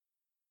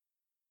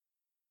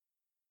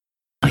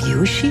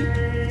you a sheep?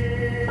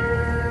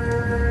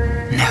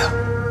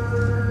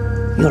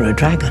 No. You're a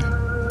dragon.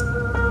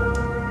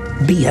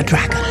 Be a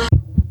dragon.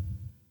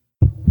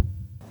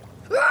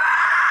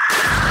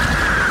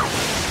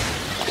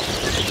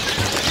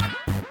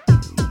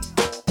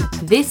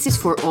 This is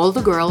for all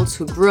the girls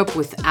who grew up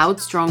without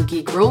strong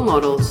geek role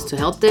models to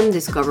help them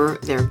discover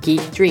their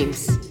geek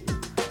dreams.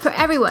 For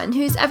everyone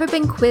who's ever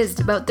been quizzed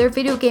about their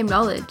video game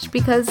knowledge,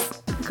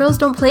 because girls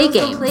don't play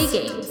games.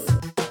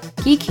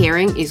 Geek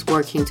Herring is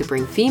working to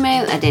bring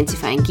female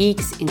identifying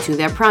geeks into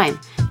their prime,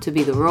 to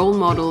be the role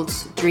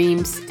models,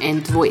 dreams,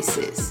 and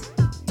voices.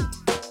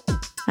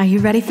 Are you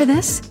ready for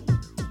this?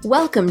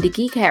 Welcome to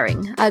Geek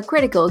Herring, a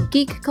critical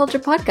geek culture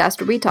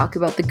podcast where we talk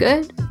about the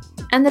good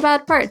and the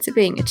bad parts of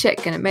being a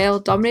chick in a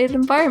male-dominated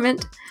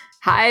environment.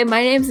 Hi,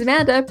 my name's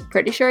Amanda.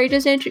 Pretty sure I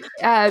just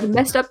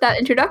messed up that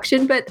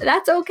introduction, but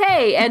that's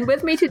okay. And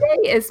with me today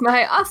is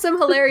my awesome,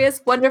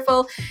 hilarious,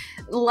 wonderful,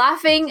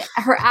 laughing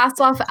her ass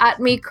off at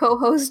me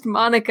co-host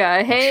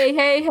Monica.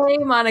 Hey,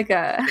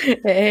 Monica.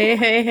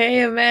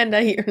 Hey,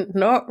 Amanda. You're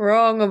not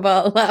wrong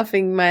about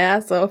laughing my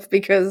ass off,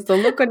 because the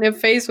look on your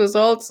face was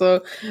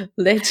also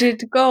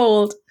legit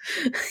gold.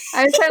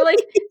 I was kind of like,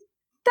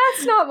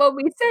 that's not what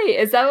we say.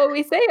 Is that what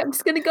we say? I'm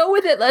just going to go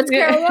with it. Let's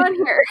carry on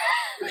here.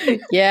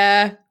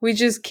 Yeah, we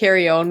just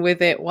carry on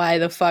with it. Why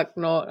the fuck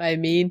not? I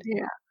mean,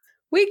 yeah,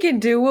 we can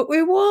do what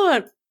we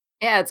want.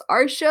 Yeah, it's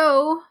our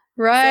show.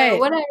 Right. So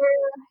whatever.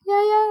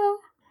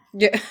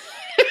 Yeah.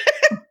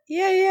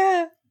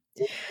 Yeah.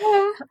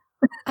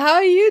 How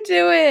are you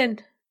doing?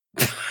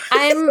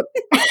 I'm...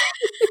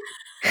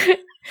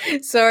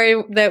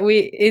 Sorry that we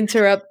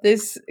interrupt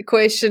this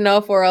question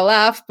off for a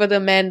laugh, but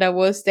Amanda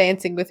was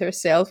dancing with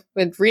herself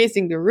and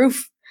raising the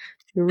roof.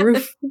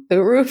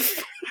 The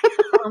roof.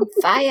 On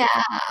fire.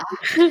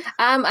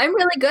 I'm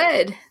really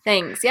good.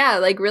 Thanks. Yeah,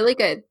 like really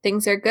good.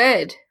 Things are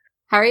good.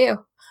 How are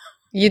you?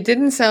 You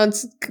didn't sound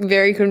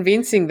very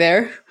convincing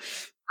there.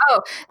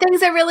 Oh,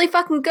 things are really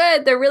fucking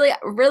good. They're really,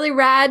 really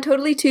rad,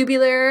 totally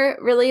tubular,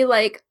 really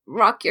like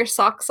rock your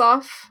socks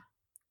off.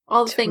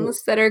 All the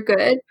things that are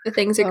good. The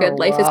things are good.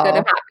 Life is good.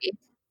 I'm happy.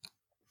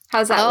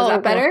 How's that? Was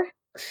that better?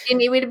 Do you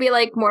need me to be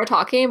like more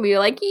talking and be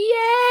like, yay,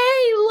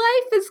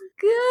 life is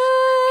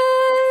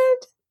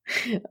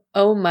good?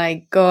 Oh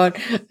my god.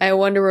 I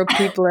wonder what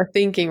people are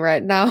thinking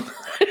right now.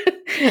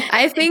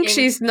 I think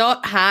she's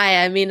not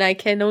high. I mean, I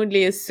can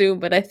only assume,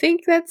 but I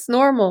think that's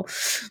normal.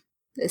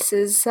 This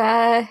is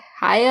high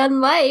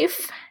on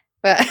life.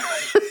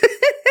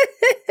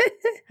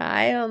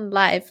 High on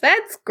life.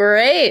 That's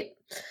great.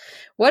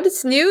 What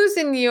is news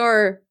in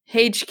your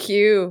HQ?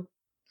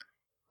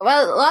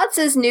 Well, lots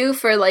is new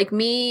for like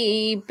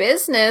me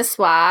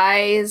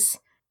business-wise,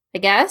 I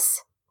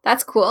guess.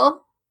 That's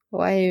cool.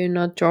 Why are you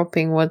not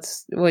dropping what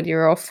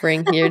you're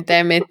offering here?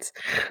 Damn it.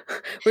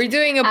 We're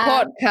doing a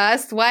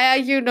podcast. Why are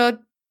you not?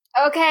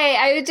 Okay,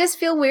 I would just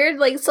feel weird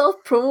like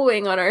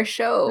self-promoting on our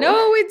show.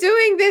 No, we're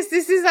doing this.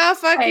 This is our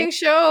fucking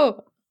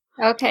show.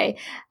 Okay.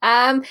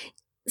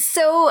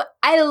 So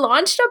I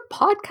launched a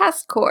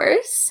podcast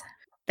course.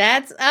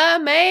 That's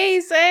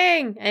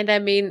amazing. And I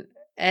mean,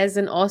 as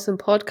an awesome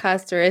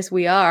podcaster as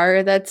we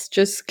are, that's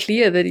just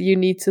clear that you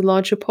need to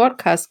launch a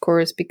podcast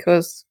course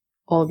because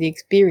all the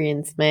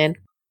experience, man.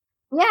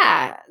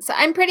 Yeah, so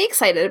I'm pretty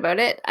excited about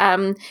it.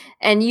 And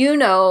you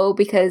know,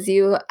 because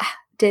you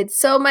did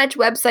so much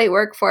website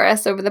work for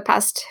us over the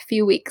past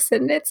few weeks,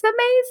 and it's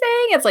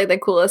amazing. It's like the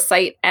coolest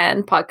site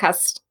and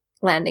podcast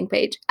landing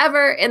page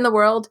ever in the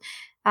world.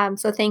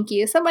 So thank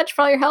you so much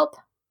for all your help.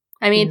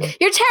 I mean,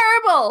 You're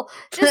terrible.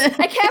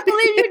 I can't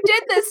believe you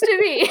did this to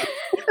me.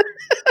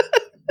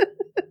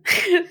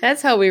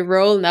 That's how we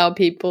roll now,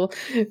 people.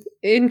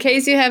 In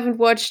case you haven't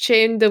watched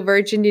Jane the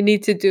Virgin, you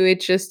need to do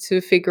it just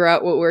to figure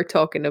out what we're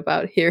talking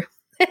about here.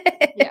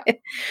 Yeah,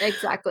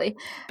 exactly.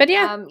 But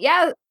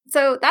yeah.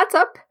 So that's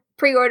up.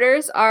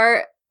 Pre-orders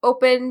are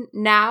open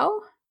now,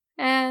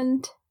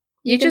 and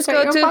you just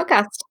go to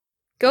podcast.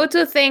 Go to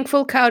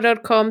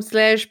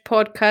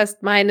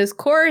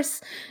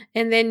thankfulcow.com/podcast-course,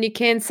 and then you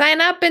can sign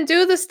up and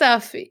do the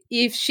stuff.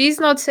 If she's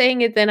not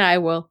saying it, then I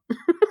will.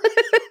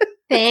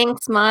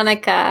 Thanks,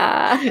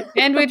 Monica.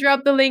 And we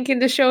drop the link in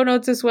the show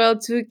notes as well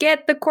to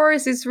get the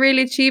course. It's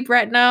really cheap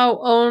right now,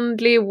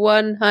 only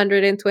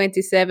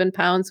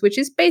 £127, which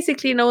is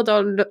basically no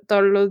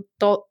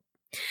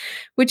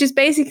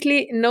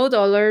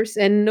dollars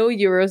and no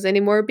euros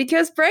anymore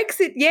because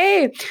Brexit,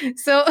 yay!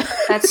 So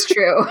that's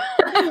true.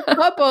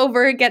 Hop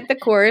over, get the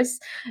course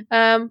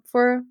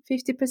for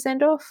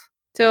 50% off.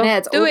 So yeah,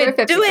 it's over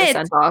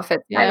 50% off.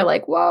 It's kind of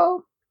like,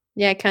 whoa.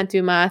 Yeah, I can't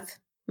do math.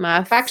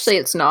 Actually,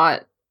 it's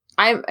not.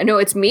 I know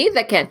it's me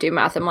that can't do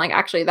math. I'm like,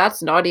 actually,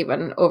 that's not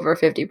even over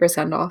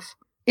 50% off.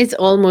 It's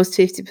almost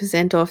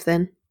 50% off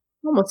then.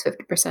 Almost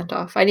 50%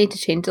 off. I need to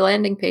change the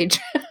landing page.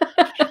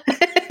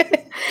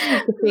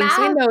 The things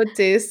we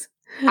notice.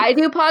 I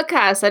do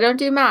podcasts. I don't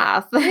do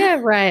math.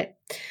 Yeah, right.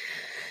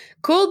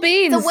 Cool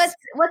beans. So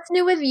what's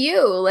new with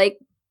you? Like,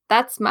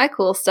 that's my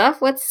cool stuff.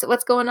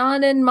 What's going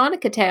on in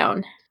Monica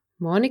Town?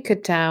 Monica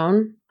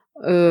Town?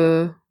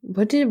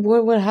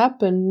 What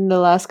happened in the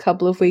last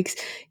couple of weeks?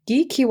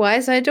 Geeky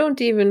wise, I don't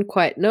even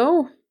quite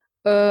know.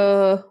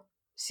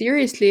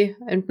 Seriously,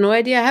 I have no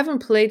idea. I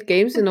haven't played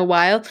games in a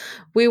while.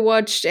 We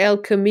watched El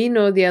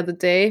Camino the other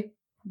day.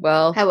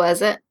 Well, How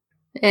was it?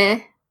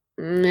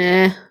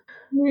 nah.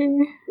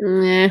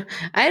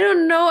 I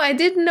don't know. I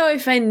didn't know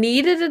if I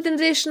needed an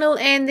additional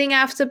ending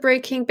after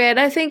Breaking Bad.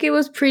 I think it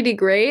was pretty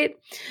great.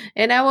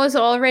 And I was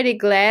already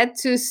glad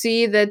to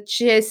see that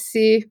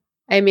Jesse.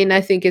 I mean, I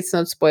think it's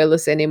not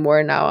spoilers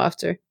anymore now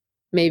after.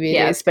 Maybe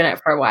it is. It's been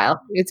out for a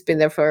while. It's been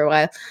there for a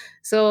while.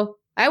 So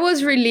I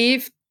was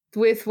relieved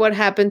with what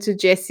happened to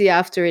Jesse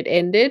after it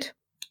ended.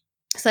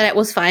 So that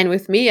was fine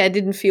with me. I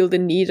didn't feel the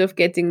need of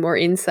getting more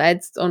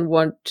insights on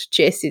what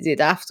Jesse did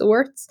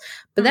afterwards.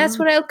 But that's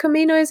what El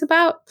Camino is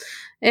about.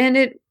 And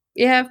it,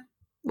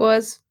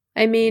 was.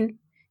 I mean,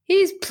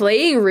 he's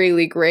playing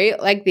really great.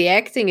 Like, the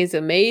acting is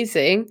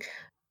amazing.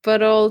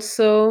 But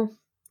also,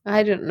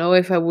 I don't know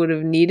if I would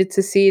have needed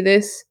to see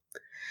this.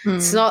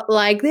 It's not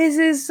like, this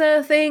is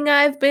a thing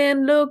I've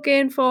been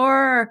looking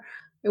for.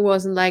 It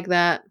wasn't like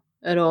that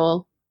at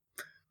all.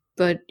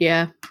 But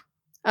yeah.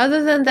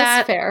 Other than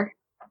That's that, fair.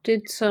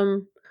 did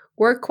some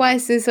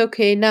work-wise is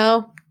okay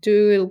now.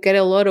 Do get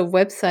a lot of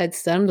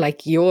websites done,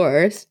 like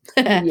yours.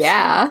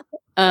 Yeah.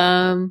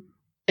 And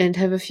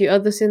have a few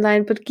others in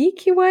line. But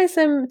geeky-wise,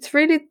 it's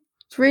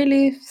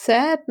really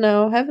sad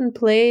now. Haven't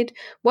played.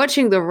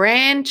 Watching The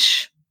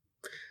Ranch.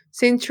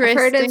 It's interesting.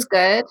 I've heard it's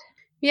good.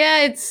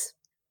 Yeah, it's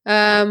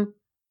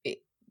it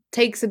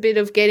takes a bit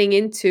of getting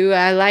into.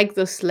 I like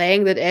the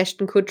slang that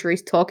Ashton Kutcher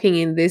is talking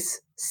in this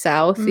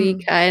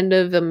Southy kind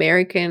of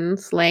American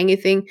slangy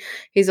thing.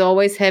 He's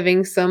always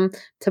having some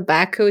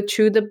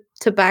chew the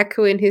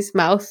tobacco in his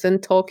mouth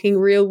and talking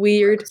real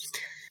weird.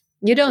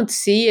 You don't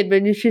see it,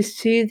 but you just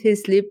see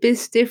his lip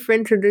is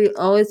different, and you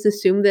always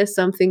assume there's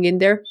something in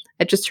there.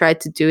 I just tried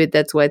to do it.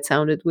 That's why it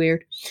sounded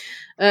weird.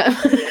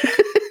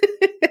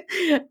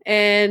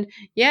 And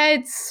yeah,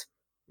 it's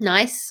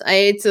nice.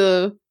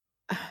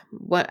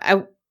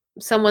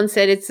 Someone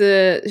said it's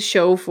a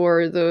show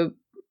for the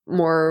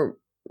more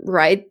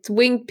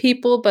right-wing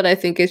people, but I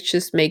think it's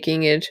just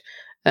making it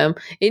on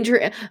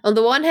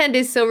the one hand,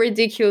 it's so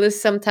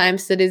ridiculous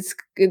sometimes that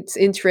it's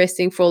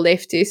interesting for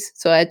lefties,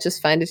 so I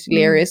just find it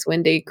hilarious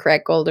when they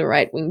crack all the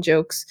right-wing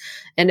jokes,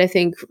 and I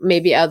think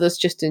maybe others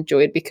just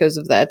enjoy it because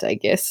of that, I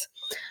guess.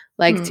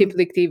 Like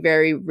typically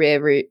very,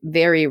 very,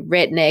 very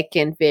redneck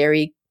and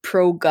very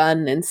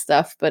pro-gun and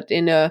stuff, but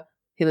in a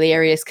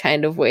hilarious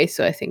kind of way,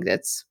 so I think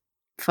that's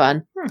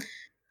fun.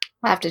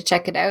 I'll have to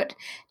check it out.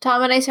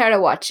 Tom and I started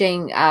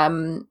watching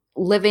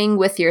Living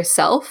with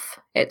Yourself.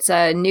 It's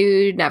a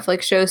new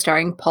Netflix show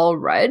starring Paul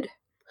Rudd.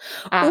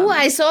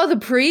 I saw the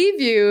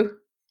preview.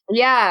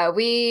 Yeah,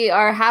 we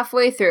are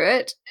halfway through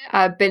it.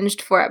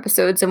 Binged 4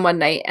 episodes in one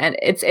night, and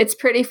it's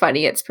pretty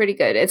funny. It's pretty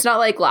good. It's not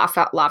like laugh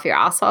your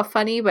ass off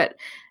funny, but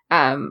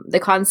the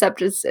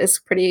concept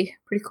is pretty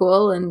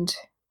cool, and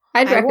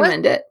I'd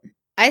recommend it.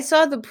 I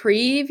saw the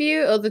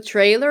preview or the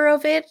trailer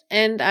of it,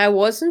 and I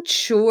wasn't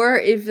sure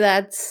if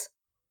that's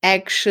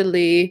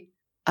actually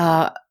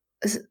a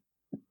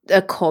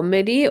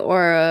comedy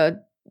or a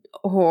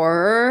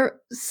horror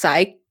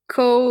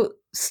psycho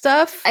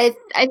stuff. I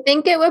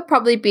think it would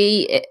probably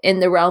be in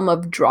the realm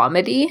of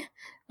dramedy.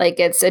 Like,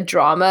 it's a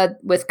drama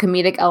with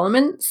comedic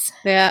elements.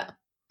 Yeah.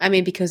 I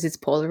mean, because it's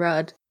Paul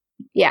Rudd.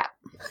 Yeah.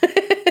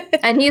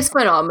 And he's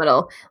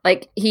phenomenal.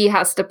 Like, he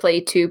has to play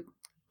two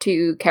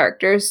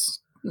characters,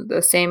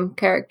 the same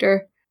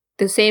character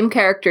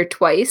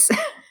twice.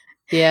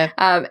 Yeah.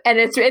 And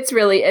it's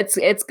really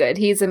good.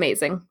 He's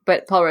amazing,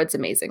 but Paul Rudd's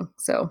amazing.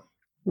 So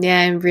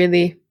yeah, I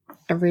really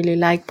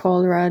like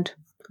Paul Rudd.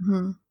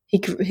 Mm-hmm.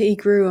 He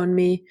grew on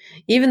me,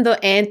 even though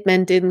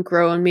Ant-Man didn't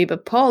grow on me,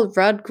 but Paul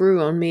Rudd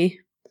grew on me.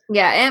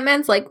 Yeah,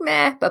 Ant-Man's like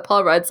meh, but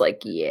Paul Rudd's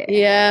like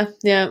yeah.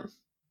 No,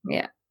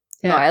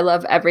 I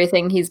love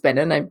everything he's been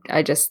in.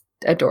 I just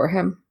adore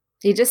him.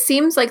 He just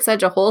seems like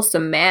such a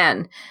wholesome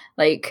man.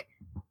 Like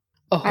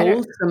a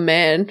wholesome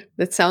man.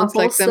 That sounds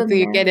like something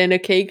you get in a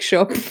cake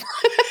shop.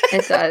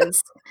 It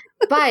does.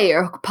 Buy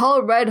your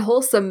Paul Rudd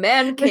wholesome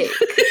man cake.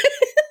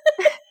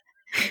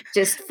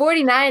 Just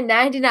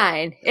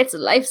 $49.99. It's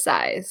life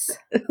size.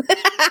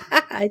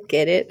 I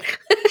get it.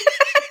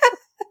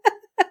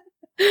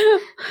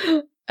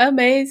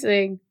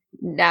 Amazing.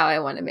 Now I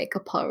want to make a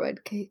Paul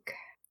Rudd cake.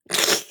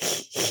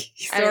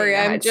 Sorry,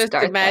 I'm just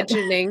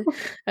imagining.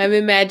 I'm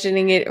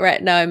imagining it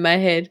right now in my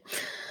head.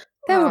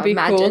 That would be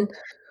cool.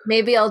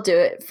 Maybe I'll do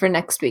it for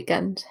next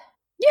weekend.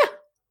 Yeah.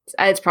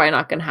 It's probably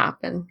not going to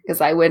happen because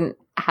I wouldn't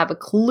have a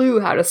clue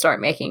how to start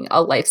making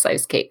a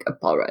life-size cake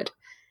of Paul Rudd.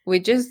 We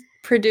just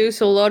produce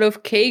a lot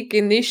of cake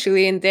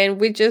initially, and then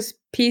we just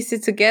piece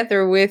it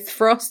together with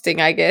frosting,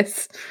 I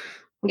guess.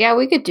 Yeah,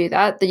 we could do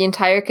that. The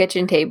entire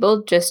kitchen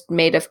table just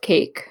made of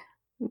cake.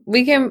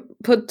 We can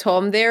put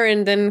Tom there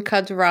and then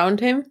cut around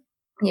him.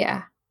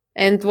 Yeah.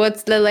 And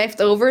what's the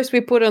leftovers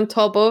we put on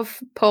top of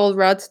Paul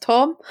Rudd's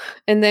Tom,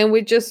 and then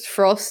we just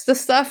frost the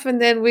stuff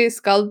and then we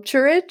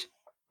sculpture it.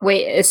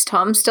 Wait, is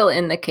Tom still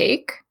in the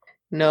cake?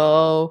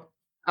 No.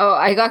 Oh,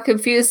 I got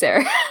confused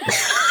there.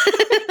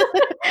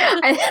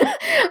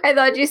 I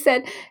thought you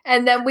said,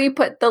 and then we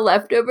put the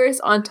leftovers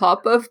on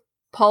top of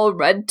Paul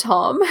Rudd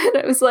Tom. And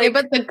I was like,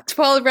 Yeah, but the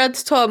Paul Rudd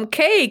Tom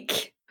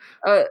cake.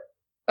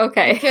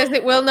 Okay. Because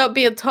it will not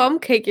be a Tom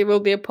cake, it will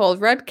be a Paul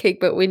Rudd cake,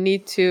 but we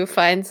need to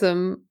find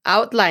some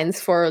outlines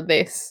for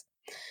this.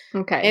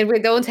 Okay. And we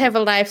don't have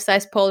a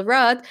life-size Paul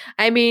Rudd.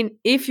 I mean,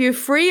 if you're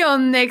free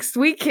on next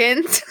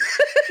weekend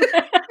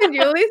and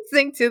you're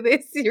listening to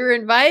this, you're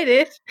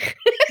invited.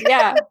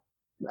 Yeah.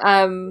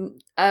 A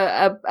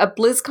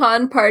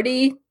BlizzCon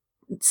party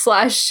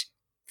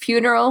 /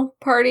 funeral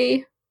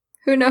party.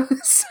 Who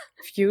knows?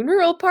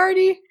 Funeral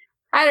party?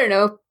 I don't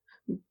know.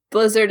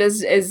 Blizzard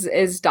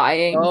is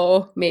dying.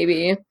 Oh,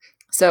 maybe.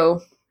 So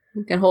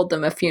you can hold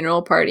them a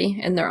funeral party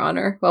in their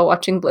honor while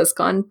watching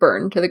BlizzCon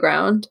burn to the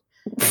ground.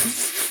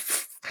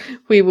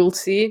 We will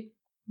see.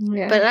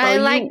 Yeah,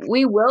 But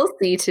we will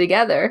see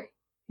together.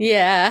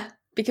 Yeah,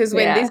 because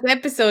when this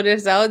episode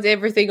is out,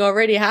 everything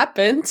already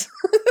happened.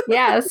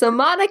 Yeah, so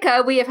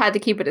Monica, we have had to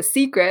keep it a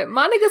secret.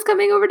 Monica's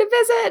coming over to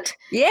visit.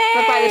 Yeah.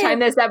 But by the time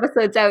this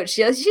episode's out,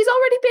 she's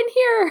already been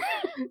here.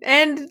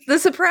 And the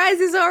surprise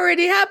has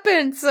already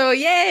happened. So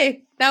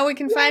yay. Now we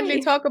can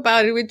finally talk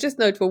about it. We just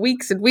know it for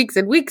weeks and weeks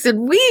and weeks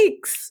and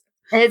weeks.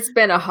 It's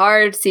been a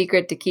hard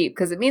secret to keep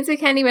because it means we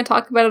can't even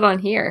talk about it on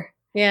here.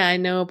 Yeah, I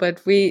know,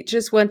 but we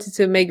just wanted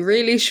to make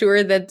really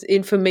sure that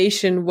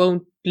information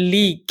won't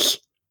leak.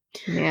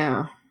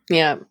 Yeah.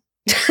 Yeah.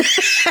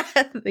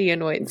 The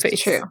annoying face.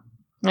 It's true.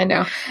 I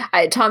know.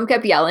 Tom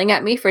kept yelling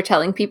at me for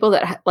telling people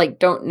that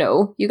don't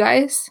know you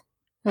guys.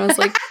 And I was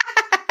like,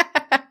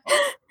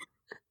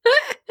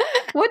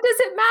 what does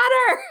it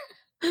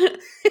matter?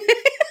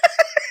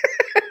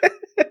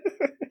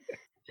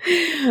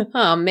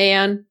 Oh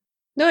man.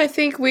 No, I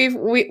think we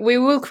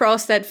will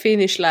cross that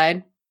finish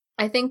line.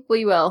 I think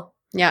we will.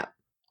 Yeah.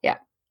 Yeah.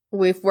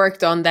 We've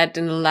worked on that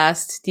in the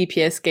last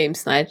DPS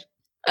games night.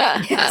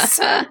 Yes.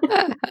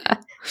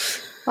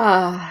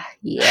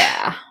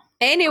 Yeah.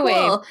 Anyway.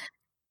 Cool.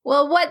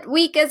 Well, what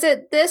week is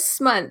it this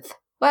month?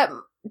 What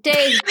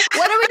day?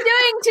 What are we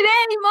doing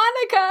today,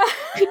 Monica?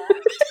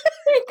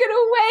 Take it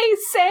away,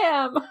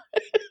 Sam.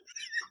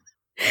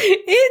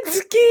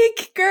 It's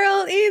Geek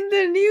Girl in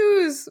the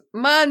News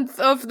month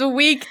of the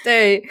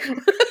weekday.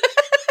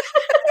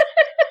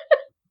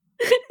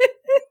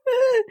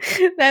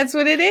 That's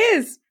what it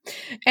is.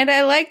 And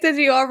I like that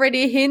you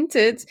already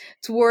hinted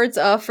towards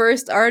our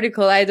first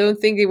article. I don't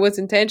think it was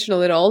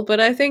intentional at all, but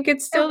I think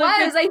it's still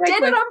I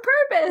did it on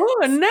purpose.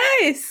 Oh,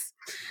 nice.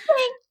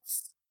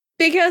 Thanks.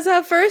 Because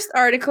our first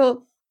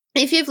article,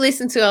 if you've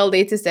listened to our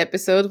latest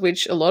episode,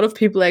 which a lot of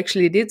people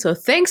actually did, so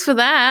thanks for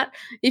that.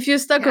 If you're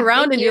stuck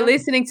around and you're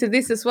listening to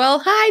this as well,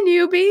 hi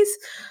newbies.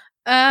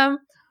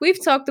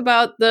 We've talked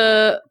about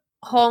the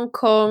Hong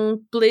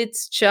Kong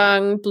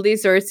Blitzchung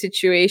Blizzard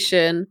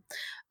situation.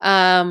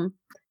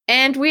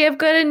 And we have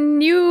got a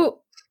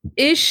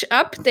new-ish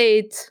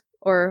update,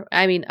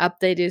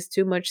 update is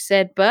too much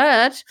said,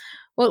 but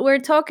what we're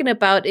talking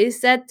about is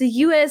that the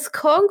US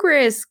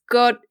Congress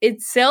got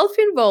itself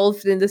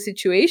involved in the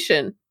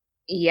situation.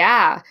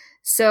 Yeah.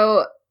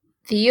 So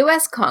the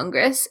US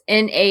Congress,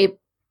 in a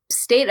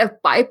state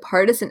of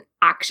bipartisan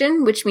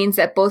action, which means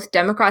that both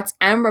Democrats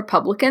and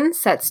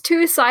Republicans, that's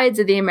two sides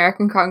of the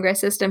American Congress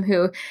system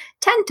who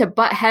tend to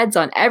butt heads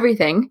on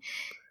everything,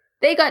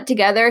 they got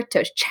together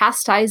to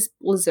chastise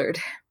Blizzard,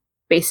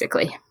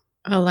 basically.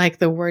 I like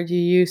the word you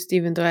used,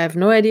 even though I have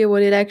no idea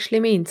what it actually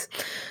means.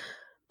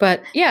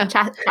 But yeah.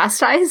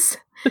 Chastise?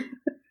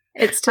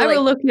 It's to I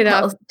will look it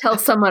up. Tell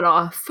someone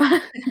off.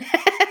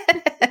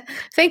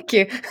 Thank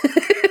you.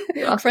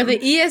 For the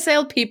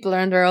ESL people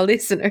and our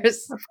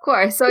listeners. Of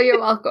course. So you're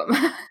welcome.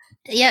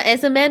 Yeah,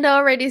 as Amanda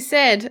already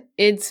said,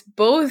 it's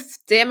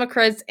both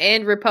Democrats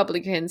and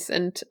Republicans.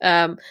 And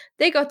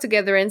they got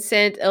together and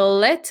sent a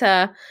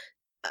letter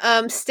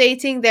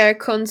stating their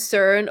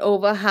concern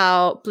over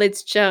how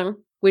Blitzchung,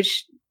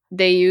 which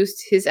they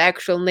used his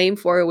actual name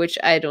for, which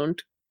I'm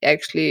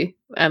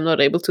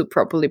not able to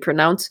properly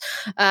pronounce.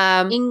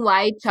 Ing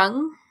Wai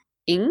Chung.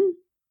 Ing?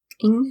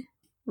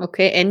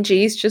 Okay, NG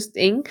is just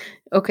Ing.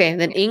 Okay,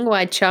 then Ing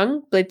Wai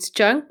Chung,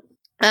 Blitzchung.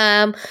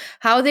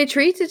 How they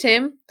treated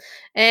him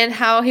and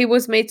how he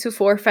was made to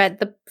forfeit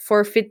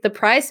the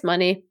prize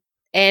money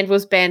and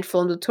was banned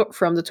from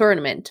the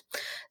tournament.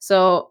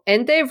 So,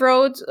 and they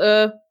wrote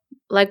a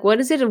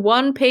 1-page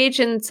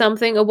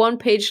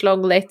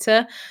long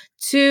letter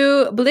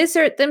to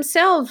Blizzard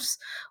themselves,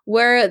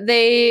 where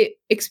they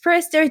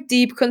expressed their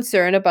deep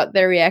concern about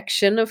their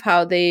reaction of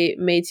how they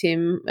made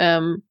him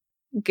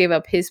give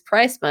up his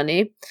prize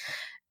money.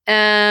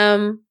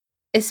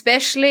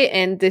 Especially,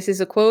 and this is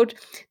a quote,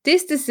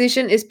 "This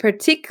decision is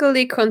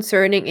particularly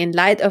concerning in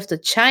light of the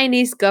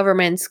Chinese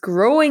government's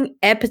growing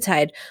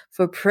appetite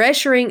for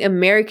pressuring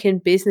American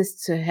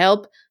business to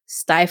help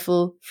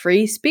stifle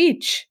free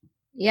speech."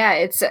 Yeah,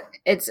 it's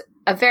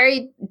a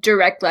very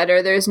direct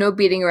letter. There's no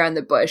beating around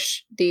the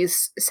bush.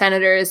 These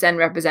senators and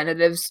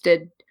representatives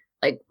did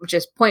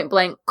just point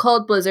blank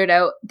called Blizzard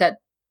out that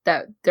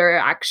that their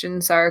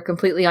actions are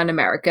completely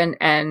un-American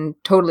and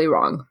totally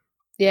wrong.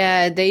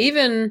 Yeah, they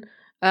even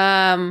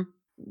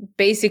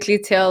basically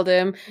tell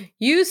them,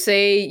 you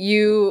say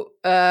you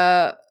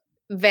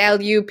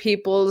value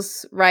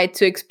people's right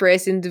to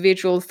express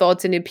individual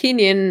thoughts and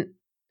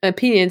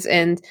opinions,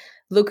 and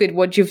look at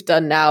what you've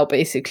done now,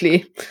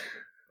 basically.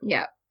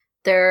 Yeah.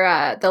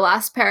 The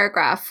last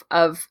paragraph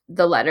of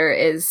the letter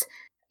is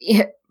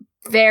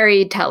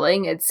very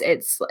telling. It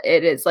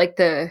is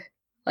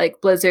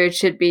like Blizzard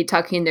should be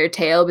tucking their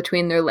tail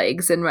between their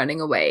legs and running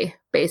away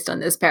based on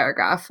this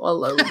paragraph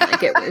alone.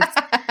 Like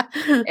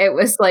it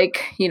was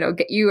like,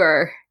 you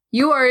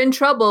are in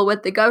trouble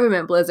with the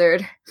government,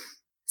 Blizzard.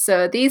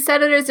 So these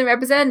senators and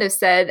representatives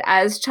said,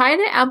 as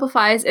China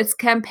amplifies its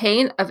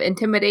campaign of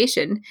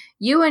intimidation,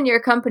 you and your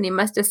company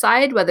must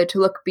decide whether to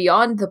look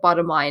beyond the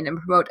bottom line and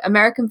promote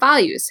American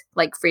values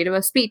like freedom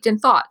of speech and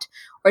thought,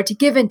 or to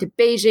give in to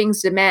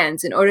Beijing's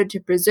demands in order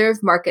to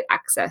preserve market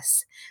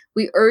access.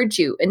 We urge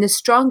you in the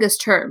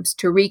strongest terms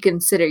to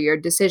reconsider your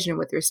decision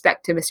with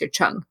respect to Mr.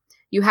 Chung.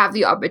 You have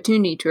the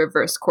opportunity to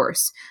reverse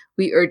course.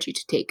 We urge you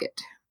to take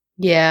it.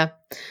 Yeah.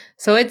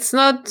 So it's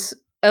not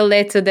a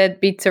letter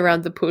that beats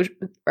around the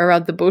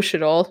bush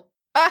at all.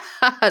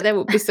 That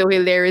would be so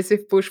hilarious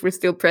if Bush were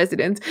still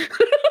president.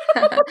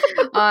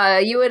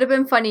 You would have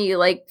been funny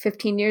like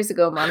 15 years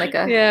ago,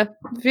 Monica. Yeah,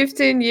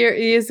 15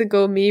 years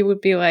ago, me would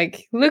be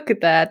like, look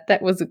at that.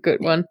 That was a good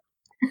one.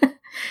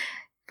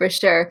 For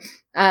sure.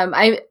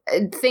 I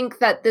think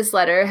that this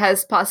letter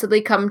has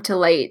possibly come to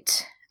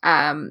light.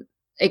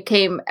 It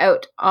came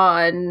out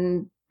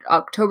on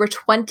October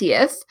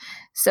 20th.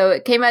 So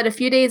it came out a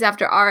few days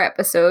after our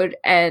episode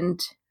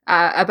and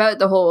about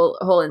the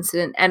whole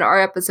incident. And our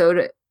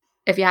episode,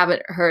 if you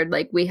haven't heard,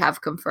 like, we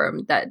have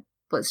confirmed that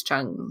Blizz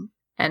Chung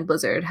and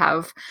Blizzard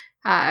have,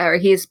 or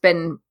he's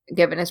been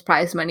given his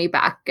prize money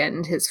back,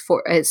 and his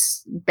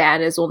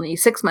ban is only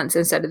 6 months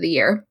instead of the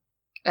year.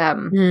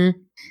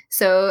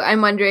 So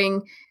I'm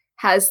wondering,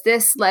 has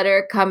this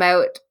letter come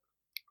out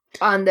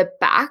on the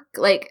back?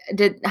 Like,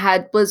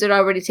 had Blizzard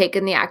already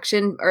taken the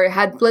action, or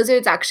had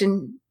Blizzard's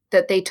action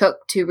that they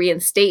took to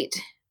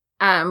reinstate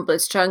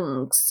Blizz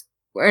Chung's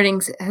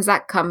earnings, has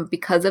that come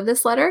because of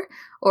this letter,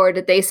 or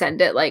did they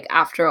send it like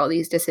after all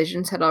these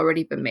decisions had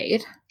already been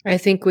made? I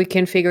think we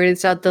can figure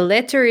this out. The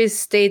letter is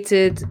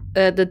stated,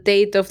 the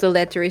date of the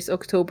letter is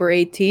October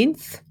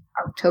 18th.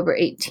 October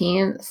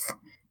 18th.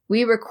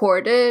 We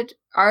recorded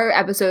our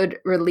episode,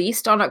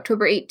 released on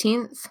October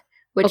 18th,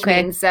 which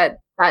means that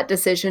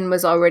decision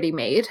was already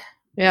made.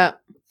 Yeah.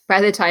 By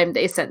the time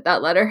they sent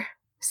that letter.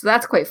 So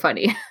that's quite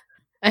funny.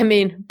 I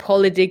mean,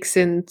 politics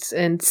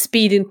and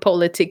speed in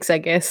politics, I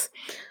guess.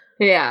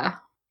 Yeah.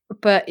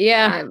 But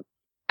yeah.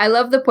 I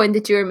love the point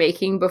that you were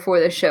making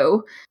before the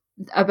show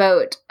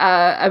about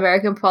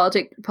American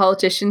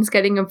politicians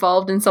getting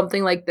involved in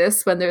something like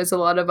this when there's a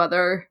lot of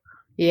other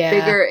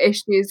bigger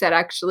issues that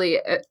actually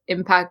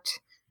impact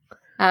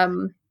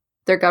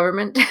their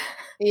government.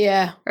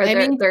 Yeah. Or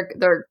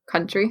their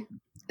country.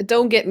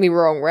 Don't get me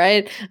wrong,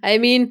 right? I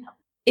mean,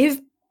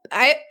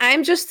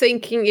 I'm just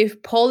thinking,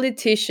 if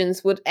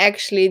politicians would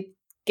actually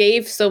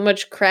gave so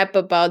much crap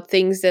about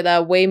things that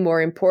are way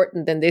more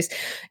important than this.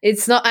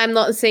 I'm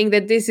not saying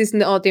that this is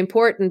not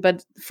important,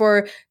 but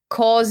for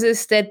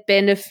causes that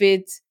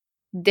benefit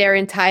their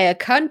entire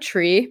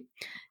country,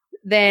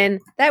 then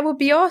that would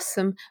be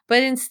awesome.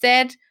 But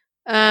instead,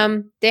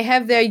 they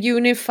have their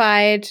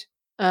unified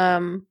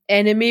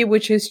enemy,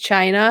 which is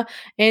China,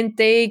 and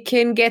they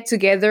can get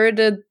together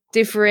the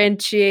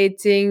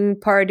differentiating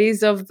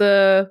parties of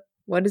the,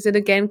 what is it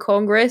again,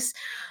 Congress,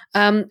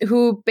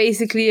 who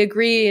basically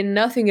agree in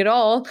nothing at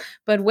all.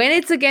 But when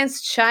it's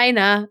against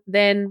China,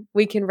 then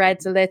we can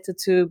write a letter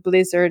to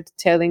Blizzard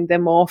telling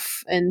them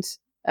off and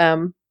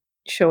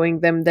showing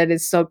them that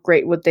it's not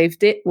great what they've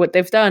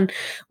done.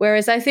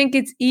 Whereas I think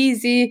it's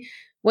easy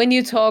when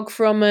you talk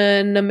from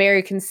an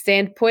American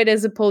standpoint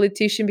as a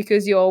politician,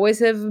 because you always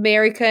have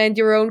America and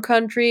your own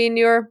country in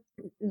your,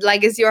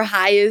 like, as your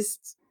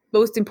highest,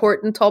 most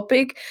important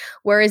topic.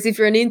 Whereas if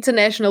you're an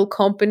international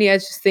company, I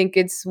just think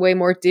it's way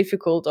more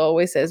difficult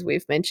always, as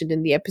we've mentioned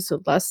in the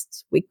episode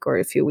last week or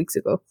a few weeks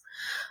ago.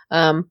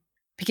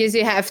 Because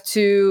you have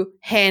to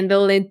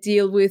handle and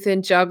deal with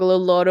and juggle a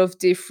lot of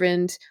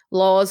different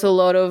laws, a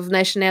lot of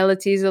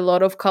nationalities, a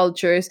lot of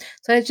cultures.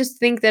 So I just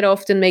think that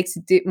often makes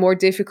it more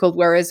difficult.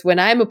 Whereas when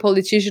I'm a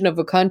politician of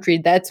a country,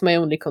 that's my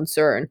only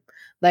concern.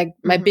 Like,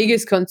 my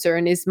biggest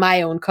concern is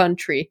my own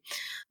country.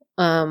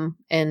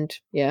 And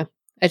yeah,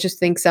 I just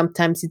think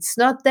sometimes it's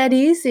not that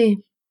easy,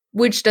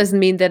 which doesn't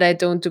mean that I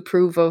don't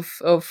approve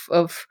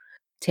of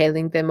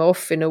telling them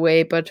off in a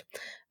way, but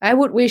I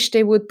would wish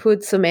they would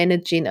put some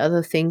energy in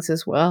other things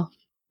as well.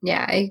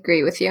 Yeah, I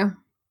agree with you.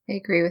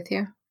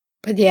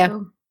 But yeah,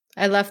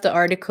 I love the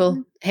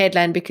article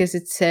headline because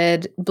it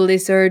said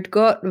Blizzard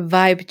got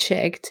vibe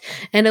checked,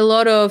 and a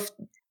lot of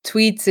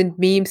tweets and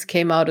memes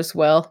came out as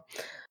well.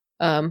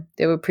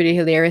 They were pretty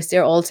hilarious.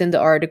 They're also in the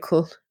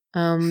article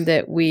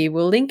that we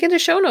will link in the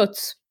show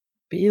notes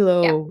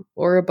below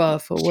or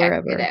above or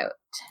wherever. Check it out.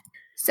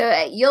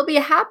 So you'll be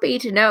happy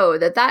to know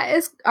that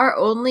is our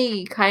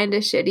only kind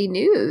of shitty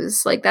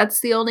news. Like, that's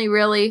the only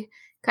really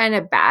kind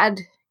of bad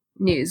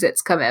news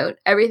that's come out.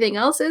 Everything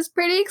else is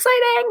pretty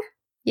exciting.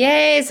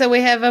 Yay, so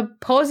we have a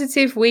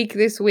positive week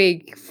this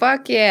week.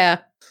 Fuck yeah.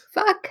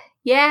 Fuck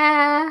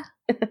yeah.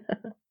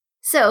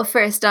 So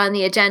first on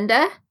the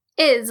agenda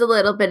is a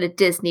little bit of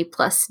Disney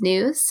Plus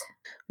news.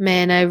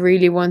 Man, I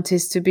really want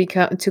this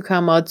to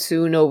come out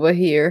soon over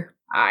here.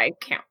 I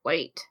can't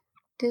wait.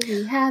 Do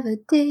we have a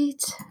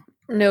date?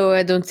 No,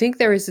 I don't think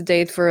there is a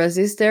date for us,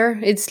 is there?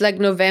 It's like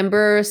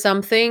November or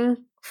something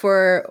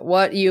for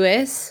what,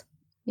 US?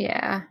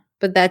 Yeah.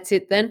 But that's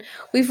it then.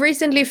 We've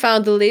recently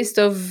found a list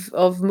of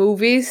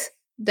movies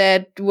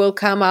that will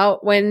come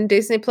out when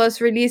Disney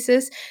Plus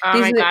releases. Oh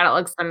my God, it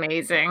looks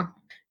amazing.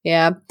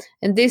 Yeah.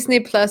 And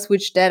Disney Plus,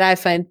 which that I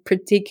find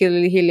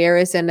particularly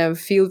hilarious, and I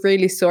feel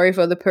really sorry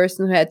for the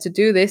person who had to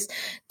do this.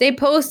 They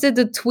posted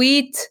a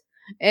tweet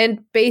and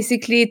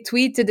basically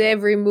tweeted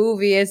every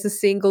movie as a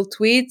single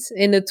tweet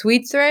in a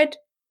tweet thread.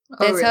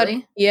 That's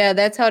really?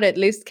 That's how that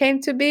list came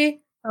to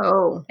be.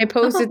 Oh. I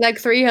posted like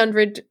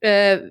 300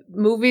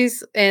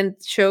 movies and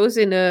shows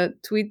in a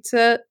tweet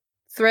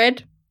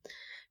thread.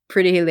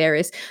 Pretty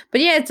hilarious.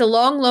 But yeah, it's a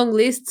long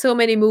list. So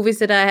many movies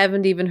that I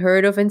haven't even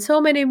heard of, and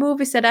so many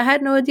movies that I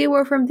had no idea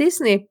were from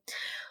Disney.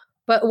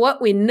 But what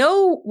we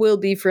know will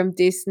be from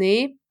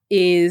Disney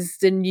is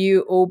the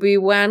new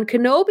Obi-Wan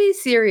Kenobi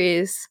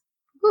series.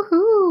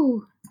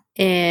 Woohoo!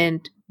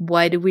 And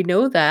why do we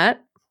know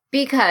that?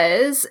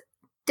 Because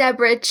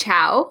Deborah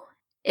Chow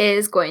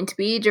is going to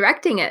be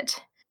directing it.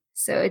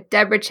 So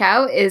Deborah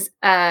Chow is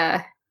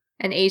an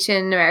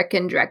Asian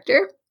American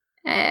director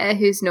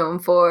who's known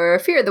for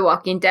Fear the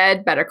Walking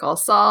Dead, Better Call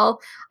Saul,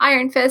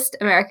 Iron Fist,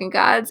 American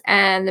Gods,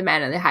 and The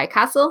Man in the High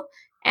Castle,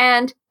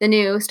 and the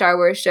new Star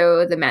Wars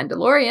show, The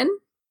Mandalorian.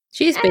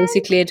 She's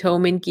basically at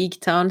home in Geek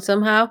Town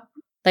somehow.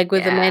 Like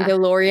with The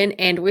Mandalorian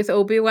and with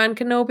Obi-Wan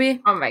Kenobi.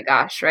 Oh my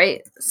gosh,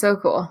 right? So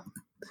cool.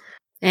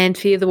 And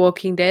Fear the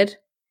Walking Dead.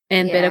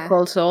 And Better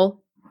Call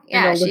Saul.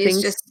 Yeah,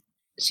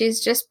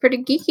 she's just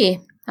pretty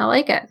geeky. I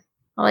like it.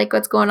 I like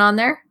what's going on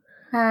there.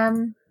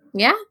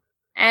 Yeah.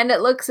 And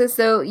it looks as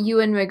though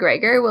Ewan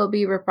McGregor will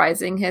be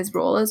reprising his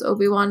role as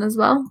Obi-Wan as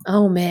well.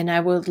 Oh man, I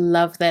would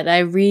love that. I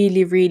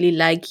really, really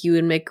like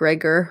Ewan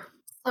McGregor.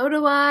 So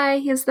do I.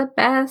 He's the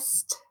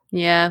best.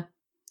 Yeah.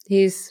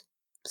 He's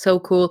so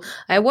cool.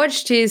 I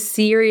watched his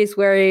series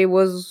where he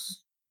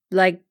was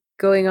like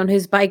going on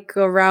his bike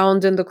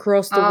around and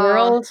across the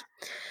world.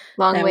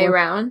 Long Way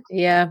Round.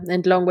 Yeah,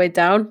 and Long Way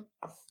Down.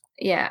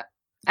 Yeah.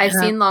 I've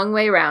seen Long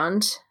Way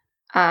Round.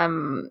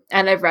 And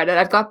I've read it.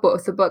 I've got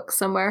both the books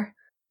somewhere.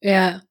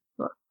 Yeah.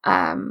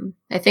 I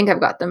think I've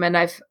got them,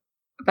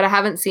 but I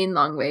haven't seen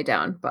Long Way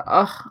Down. But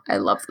I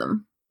love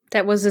them.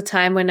 That was a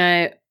time when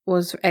I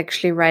was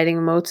actually riding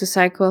a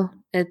motorcycle,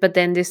 but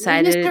then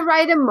decided... You used to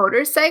ride a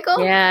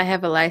motorcycle? Yeah, I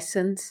have a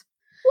license.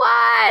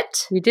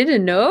 What? You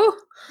didn't know?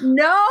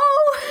 No!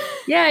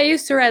 Yeah, I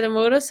used to ride a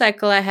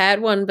motorcycle. I had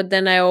one, but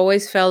then I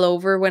always fell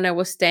over when I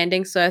was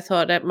standing, so I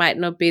thought that might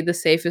not be the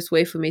safest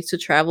way for me to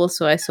travel,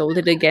 so I sold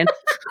it again.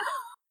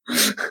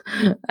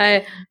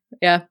 I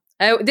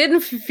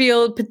didn't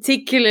feel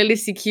particularly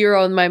secure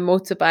on my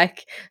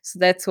motorbike, so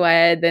that's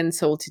why I then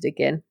sold it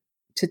again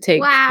to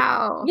take.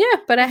 Wow. Yeah,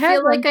 but I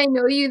feel like I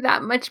know you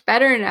that much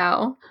better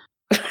now.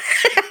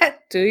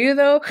 Do you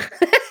though?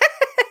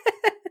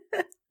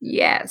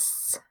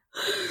 Yes.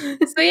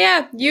 So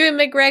yeah, Ewan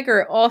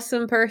McGregor,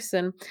 awesome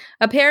person.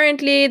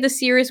 Apparently, the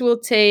series will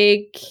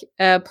take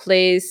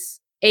place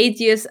 8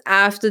 years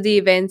after the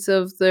events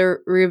of the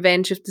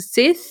Revenge of the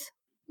Sith.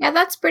 Yeah,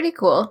 that's pretty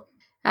cool.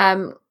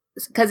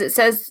 Because it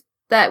says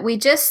that we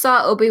just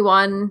saw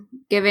Obi-Wan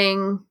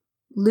giving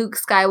Luke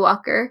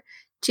Skywalker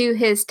to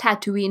his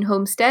Tatooine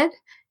homestead.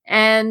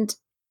 And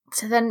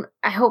so then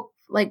I hope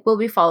we'll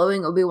be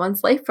following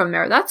Obi-Wan's life from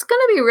there. That's going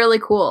to be really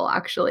cool,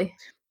 actually.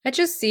 I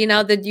just see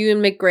now that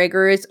Ewan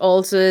McGregor is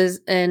also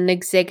an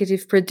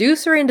executive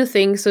producer in the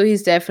thing, so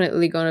he's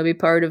definitely going to be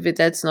part of it.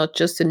 That's not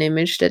just an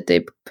image that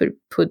they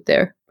put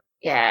there.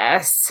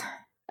 Yes.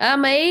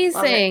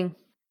 Amazing.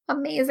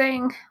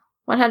 Amazing.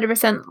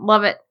 100%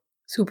 love it.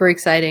 Super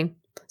exciting.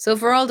 So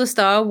for all the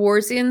Star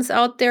Warsians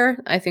out there,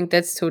 I think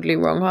that's totally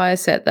wrong how I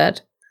said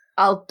that.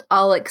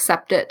 I'll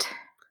accept it.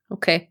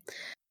 Okay.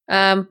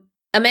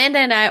 Amanda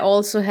and I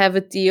also have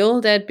a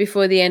deal that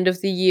before the end of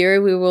the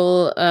year, we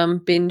will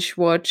binge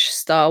watch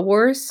Star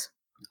Wars.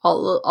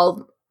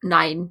 All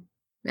 11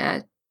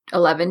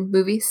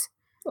 movies.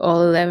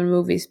 All 11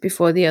 movies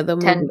before the other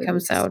movie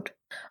comes out.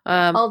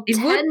 All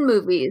 10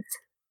 movies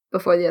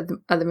before the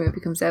other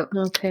movie comes out.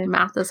 Okay.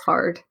 Math is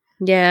hard.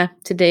 Yeah,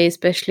 today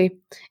especially.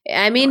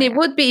 I mean, it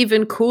would be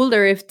even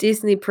cooler if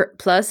Disney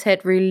Plus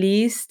had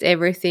released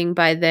everything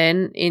by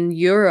then in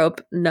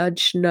Europe.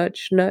 Nudge,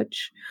 nudge,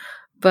 nudge.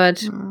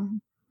 But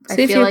I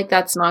feel like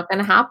that's not going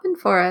to happen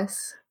for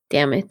us.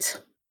 Damn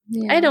it.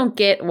 Yeah. I don't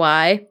get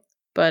why,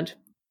 but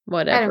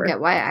whatever. I don't get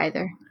why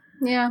either.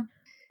 Yeah.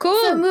 Cool.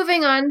 So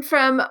moving on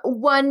from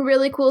one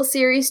really cool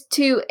series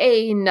to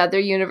another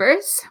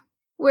universe,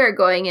 we're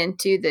going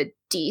into the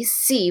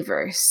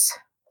DC-verse.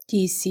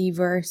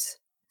 DC-verse.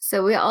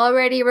 So we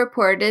already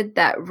reported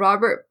that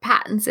Robert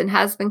Pattinson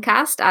has been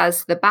cast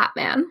as the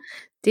Batman.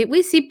 Did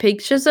we see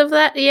pictures of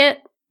that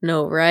yet?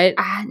 No, right?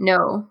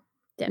 No.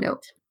 Damn No.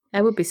 it.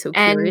 I would be so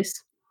And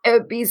curious. it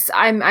would be.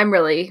 I'm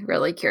really,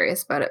 really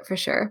curious about it for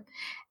sure.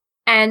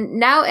 And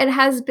now it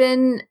has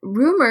been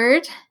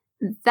rumored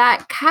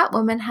that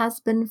Catwoman has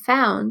been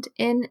found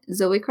in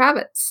Zoe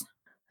Kravitz.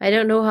 I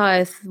don't know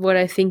what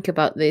I think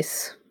about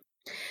this.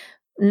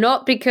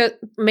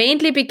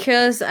 Mainly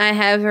because I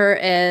have her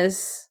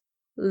as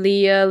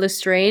Leta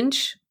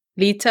Lestrange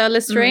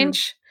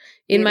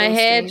in my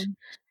head. Strange.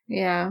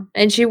 Yeah.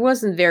 And she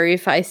wasn't very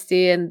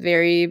feisty and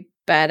very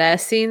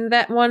badass in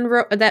that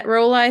that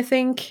role, I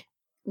think.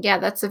 Yeah,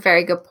 that's a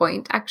very good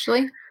point,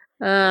 actually.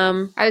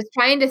 I was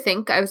trying to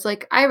think. I was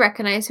like, I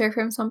recognize her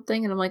from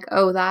something, and I'm like,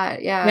 oh,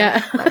 that, yeah.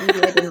 That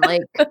movie I didn't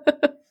like.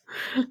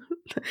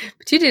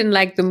 But you didn't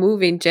like the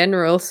movie in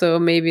general, so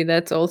maybe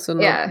that's also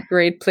not a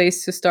great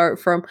place to start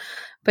from.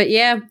 But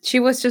yeah, she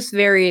was just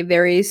very,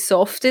 very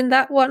soft in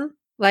that one.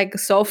 Like a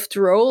soft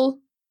role,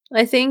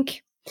 I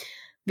think.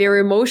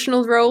 Very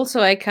emotional role, so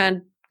I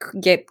can't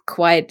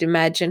quite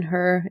imagine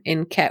her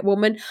in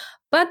Catwoman.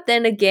 But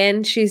then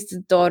again, she's the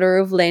daughter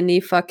of Lenny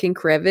fucking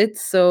Kravitz,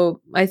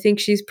 so I think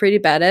she's pretty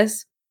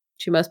badass.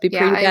 She must be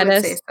pretty badass. I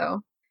would say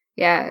so.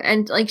 Yeah,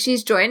 and like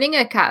she's joining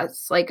a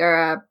cast, like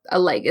a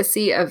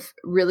legacy of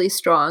really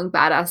strong,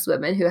 badass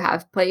women who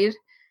have played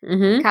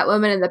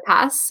Catwoman in the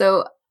past.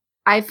 So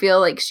I feel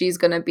like she's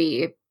going to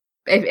be,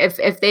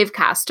 if they've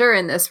cast her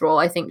in this role,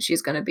 I think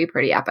she's going to be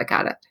pretty epic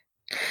at it.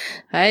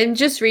 I'm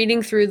just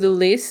reading through the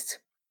list.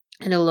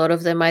 And a lot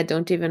of them I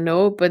don't even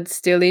know, but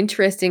still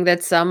interesting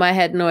that some I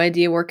had no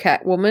idea were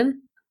Catwoman.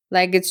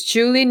 Like it's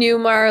Julie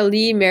Newmar,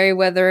 Lee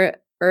Merriweather,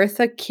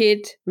 Eartha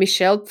Kitt,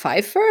 Michelle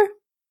Pfeiffer,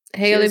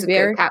 Halle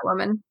Berry.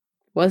 Catwoman.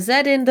 Was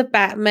that in the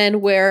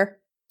Batman where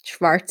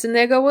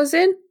Schwarzenegger was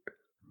in?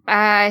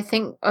 I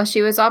think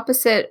she was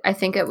opposite. I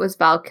think it was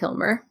Val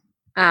Kilmer.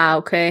 Ah,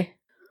 okay.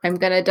 I'm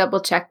gonna double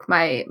check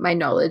my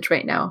knowledge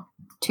right now.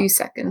 2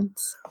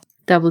 seconds.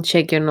 Double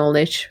check your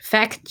knowledge.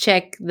 Fact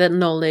check the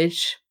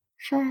knowledge.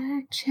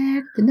 Fact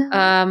check the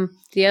knowledge.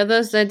 The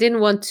others I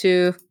didn't want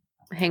to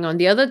hang on.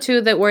 The other two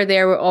that were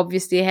there were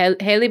obviously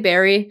Halle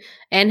Berry,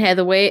 Anne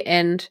Hathaway,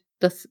 and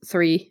the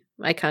three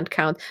I can't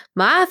count.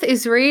 Math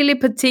is really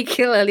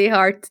particularly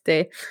hard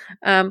today.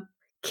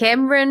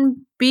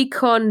 Cameron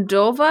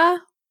Bicondova.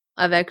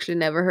 I've actually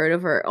never heard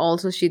of her.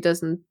 Also, she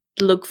doesn't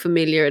look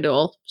familiar at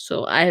all,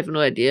 so I have no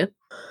idea.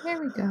 There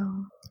we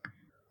go.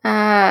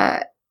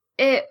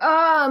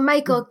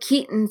 Michael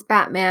Keaton's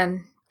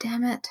Batman.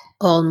 Damn it.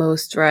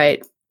 Almost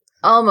right.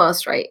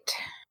 Almost right.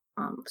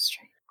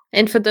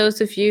 And for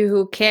those of you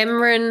who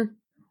Cameron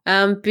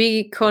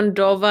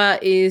Bicondova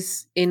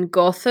is in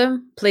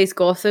Gotham, plays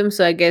Gotham,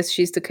 so I guess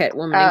she's the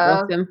Catwoman in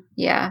Gotham.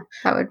 Yeah,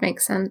 that would make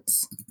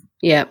sense.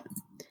 Yeah.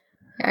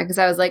 Yeah, because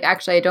I was like,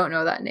 actually, I don't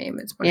know that name.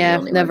 It's one of the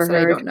only never ones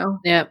heard. that I don't know.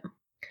 Yeah.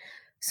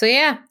 So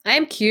yeah,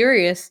 I'm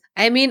curious.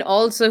 I mean,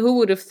 also, who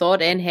would have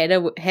thought Anne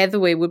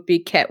Hathaway would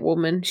be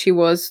Catwoman? She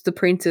was the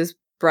Princess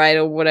Bride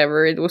or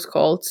whatever it was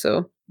called.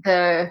 So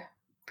the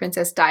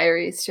Princess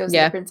Diaries. She was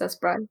the Princess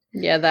Bride.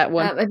 Yeah, that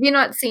one. Have you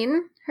not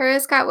seen her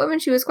as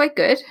Catwoman? She was quite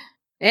good.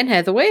 Anne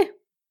Hathaway?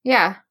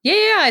 Yeah.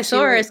 Yeah, I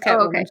saw her as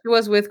Catwoman. Okay. She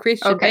was with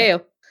Christian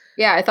Bale.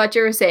 Yeah, I thought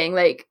you were saying,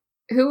 like,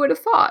 who would have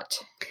thought?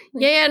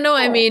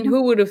 I mean,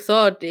 who would have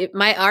thought?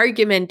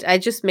 I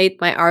just made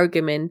my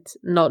argument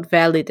not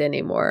valid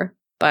anymore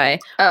by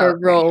her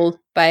role,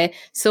 by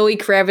Zoe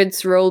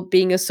Kravitz's role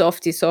being a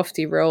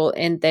softy role,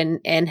 and then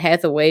Anne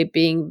Hathaway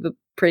being the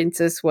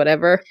princess,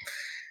 whatever.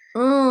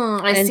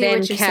 I see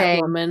what you're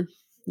Catwoman. saying.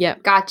 Yeah.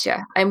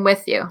 Gotcha. I'm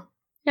with you.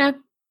 Yeah.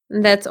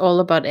 And that's all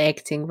about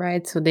acting,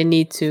 right? So they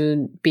need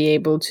to be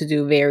able to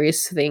do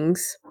various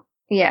things.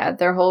 Yeah,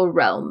 their whole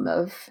realm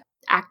of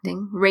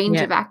acting, range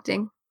of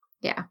acting.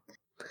 Yeah.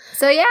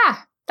 So yeah,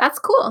 that's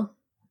cool.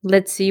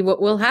 Let's see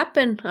what will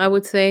happen, I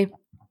would say.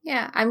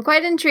 Yeah, I'm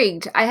quite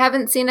intrigued. I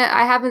haven't seen it.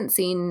 I haven't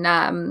seen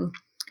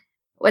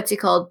what's he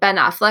called? Ben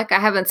Affleck. I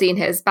haven't seen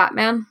his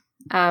Batman.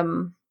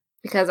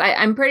 Because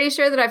I'm pretty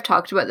sure that I've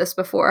talked about this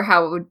before,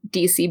 how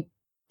DC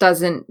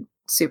doesn't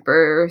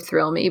super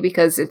thrill me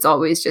because it's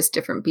always just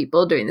different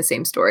people doing the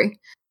same story.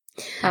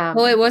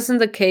 Well, it wasn't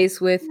the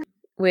case with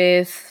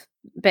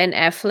Ben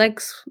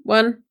Affleck's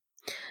one,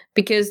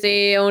 because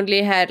they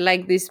only had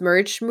like these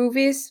merged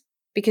movies,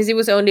 because he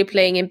was only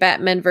playing in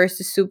Batman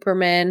versus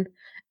Superman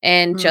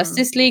and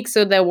Justice League,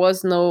 so there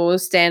was no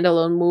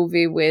standalone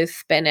movie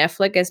with Ben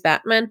Affleck as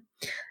Batman.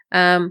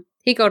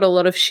 He got a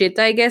lot of shit,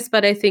 I guess,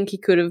 but I think he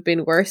could have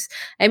been worse.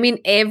 I mean,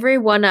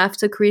 everyone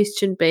after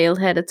Christian Bale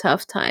had a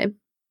tough time.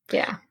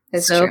 Yeah,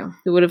 it's true.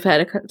 He would have had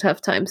a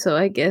tough time, so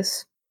I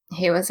guess.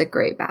 He was a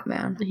great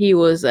Batman. He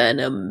was an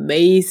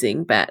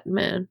amazing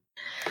Batman.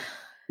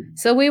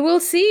 So we will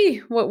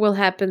see what will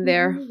happen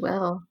there.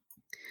 Well,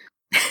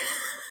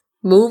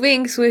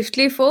 moving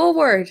swiftly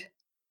forward.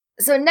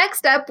 So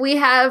next up, we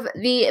have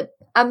the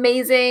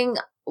amazing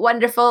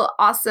wonderful,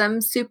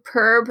 awesome,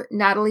 superb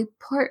Natalie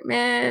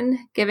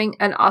Portman giving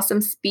an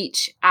awesome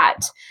speech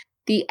at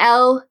the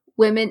L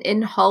Women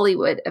in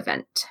Hollywood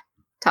event,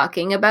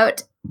 talking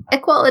about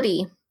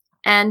equality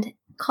and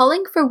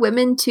calling for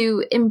women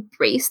to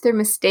embrace their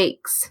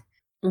mistakes.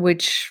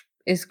 Which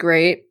is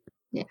great.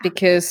 Yeah.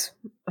 Because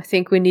I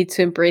think we need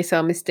to embrace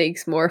our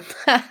mistakes more.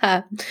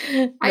 I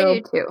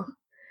do too.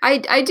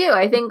 I do.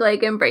 I think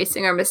like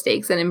embracing our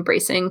mistakes and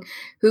embracing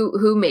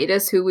who made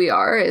us who we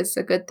are is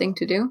a good thing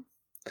to do.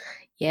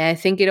 Yeah, I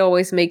think it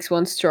always makes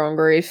one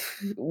stronger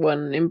if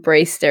one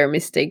embraces their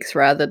mistakes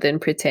rather than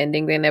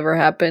pretending they never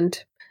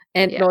happened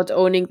and not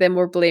owning them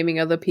or blaming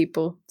other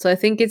people. So I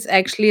think it's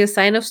actually a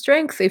sign of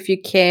strength if you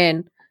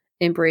can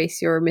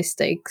embrace your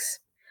mistakes.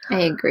 I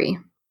agree.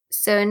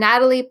 So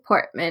Natalie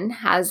Portman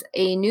has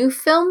a new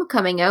film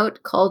coming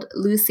out called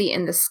Lucy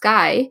in the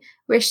Sky,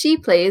 where she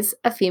plays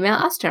a female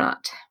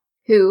astronaut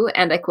who,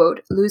 and I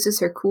quote, loses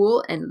her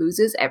cool and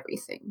loses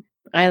everything.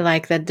 I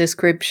like that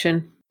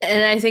description.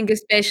 And I think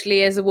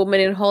especially as a woman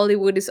in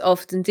Hollywood is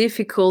often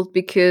difficult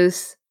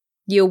because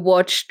you're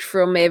watched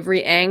from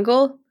every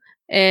angle.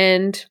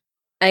 And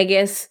I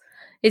guess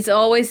it's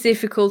always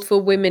difficult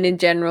for women in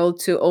general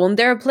to own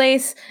their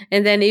place.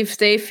 And then if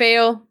they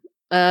fail,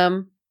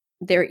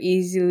 they're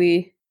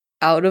easily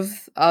out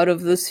of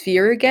the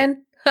sphere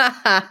again.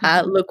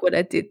 Look what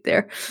I did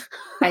there.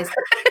 I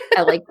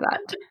like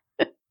that.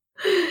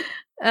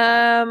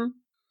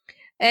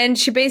 And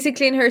she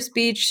basically, in her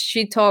speech,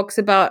 she talks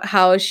about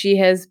how she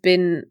has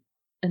been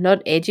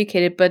not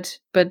educated, but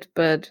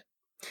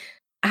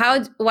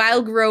how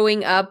while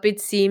growing up, it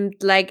seemed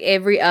like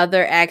every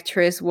other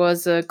actress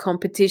was a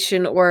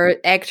competition, or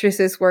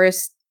actresses were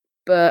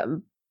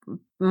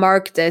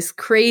marked as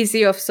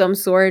crazy of some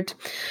sort.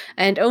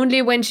 And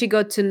only when she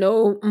got to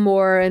know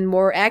more and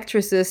more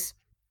actresses,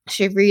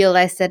 she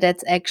realized that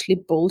that's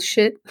actually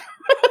bullshit.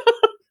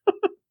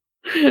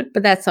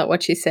 But that's not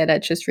what she said. I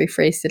just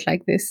rephrased it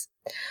like this.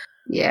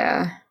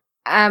 Yeah.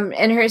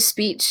 In her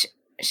speech,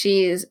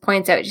 she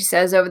points out, she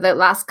says, over the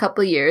last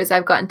couple of years,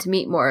 I've gotten to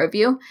meet more of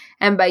you.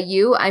 And by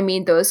you, I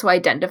mean those who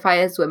identify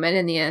as women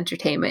in the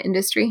entertainment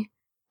industry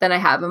than I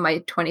have in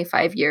my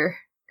 25-year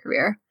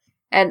career.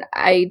 And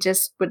I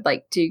just would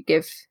like to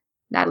give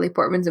Natalie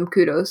Portman some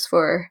kudos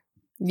for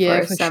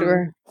some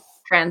sure.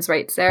 trans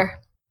rights there.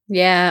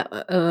 Yeah,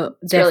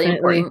 it's definitely. Really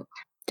important.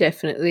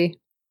 Definitely.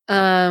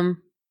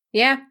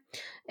 Yeah.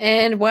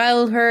 And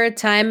while her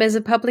time as a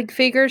public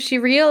figure, she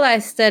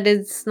realized that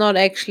it's not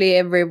actually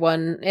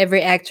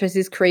every actress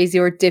is crazy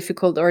or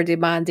difficult or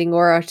demanding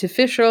or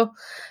artificial.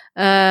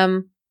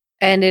 And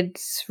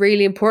it's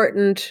really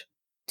important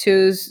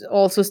to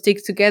also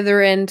stick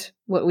together and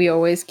what we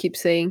always keep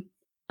saying,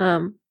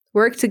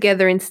 work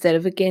together instead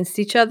of against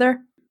each other.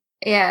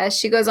 Yeah,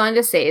 she goes on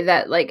to say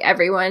that like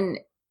everyone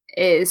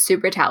is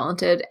super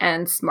talented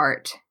and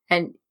smart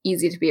and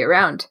easy to be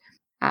around.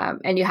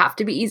 And you have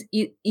to be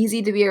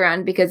easy to be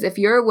around, because if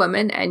you're a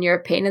woman and you're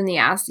a pain in the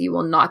ass, you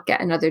will not get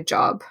another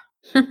job.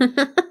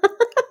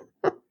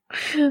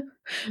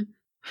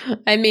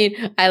 I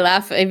mean, I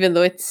laugh even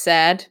though it's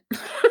sad.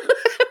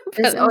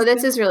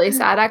 This is really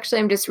sad. Actually,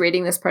 I'm just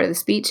reading this part of the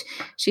speech.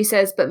 She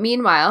says, but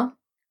meanwhile,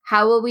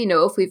 how will we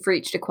know if we've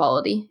reached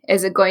equality?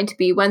 Is it going to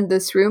be when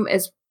this room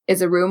is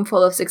a room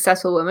full of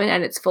successful women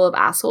and it's full of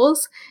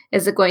assholes?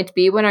 Is it going to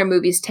be when our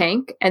movies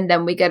tank and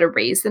then we get a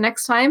raise the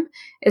next time?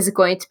 Is it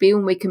going to be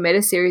when we commit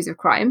a series of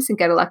crimes and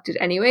get elected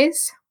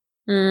anyways?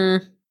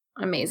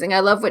 Amazing. I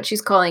love what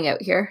she's calling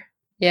out here.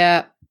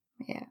 Yeah.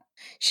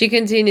 She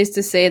continues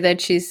to say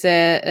that she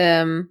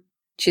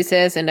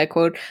says, and I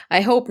quote,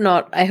 I hope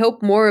not. I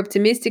hope more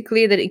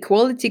optimistically that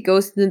equality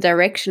goes in the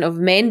direction of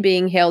men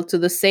being held to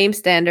the same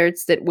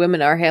standards that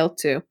women are held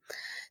to.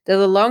 That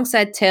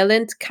alongside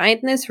talent,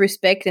 kindness,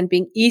 respect, and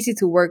being easy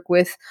to work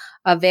with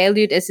are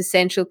valued as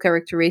essential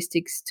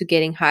characteristics to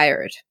getting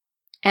hired.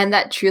 And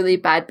that truly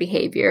bad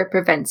behavior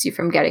prevents you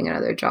from getting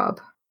another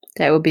job.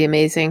 That would be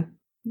amazing.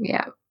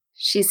 Yeah.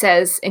 She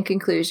says, in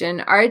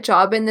conclusion, our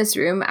job in this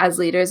room as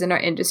leaders in our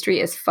industry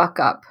is fuck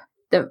up.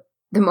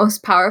 The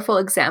most powerful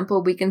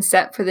example we can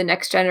set for the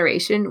next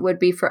generation would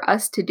be for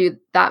us to do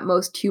that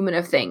most human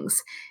of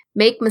things.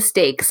 Make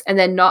mistakes and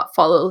then not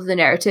follow the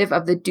narrative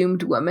of the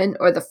doomed woman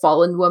or the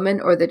fallen woman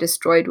or the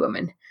destroyed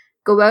woman.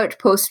 Go out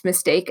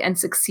post-mistake and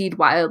succeed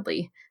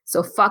wildly.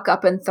 So fuck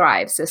up and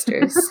thrive,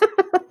 sisters.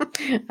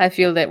 I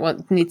feel that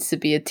one needs to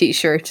be a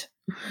t-shirt.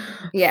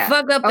 Yeah.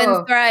 Fuck up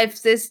and thrive,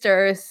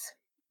 sisters.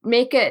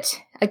 Make it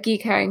a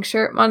Geek Herring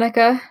shirt,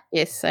 Monica.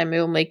 Yes, I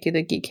will make it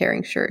a Geek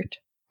Herring shirt.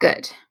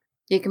 Good.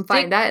 You can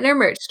find that in our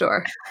merch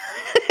store.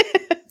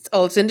 It's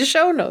also in the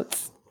show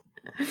notes.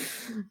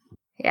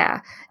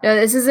 Yeah. No,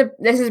 this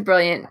is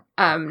brilliant.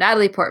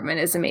 Natalie Portman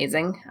is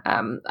amazing.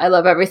 I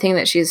love everything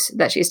that she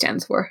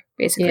stands for,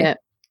 basically. Yeah.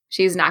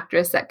 She's an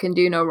actress that can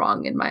do no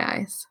wrong in my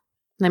eyes.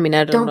 I mean,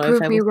 I don't know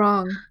prove me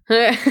wrong.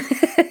 I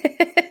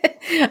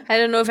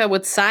don't know if I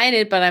would sign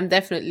it, but I'm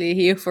definitely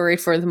here for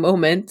it for the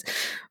moment.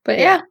 But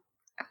yeah.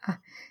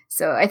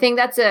 So I think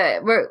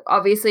we're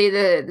obviously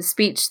the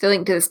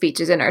link to the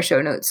speech is in our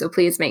show notes. So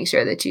please make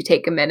sure that you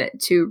take a minute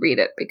to read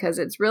it because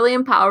it's really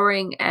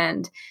empowering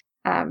and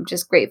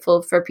just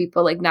grateful for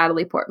people like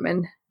Natalie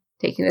Portman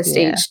taking the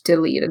stage to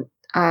lead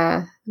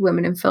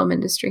women in film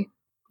industry.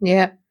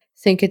 Yeah,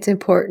 I think it's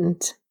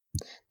important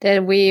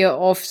that we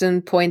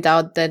often point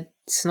out that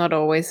it's not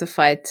always a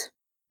fight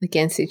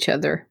against each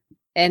other.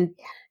 And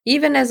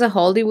even as a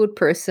Hollywood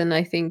person,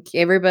 I think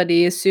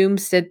everybody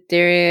assumes that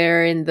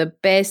they're in the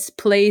best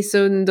place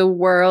in the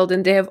world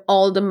and they have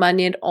all the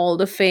money and all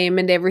the fame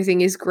and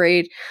everything is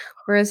great.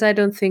 Whereas I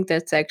don't think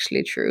that's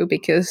actually true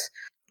because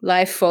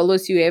life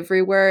follows you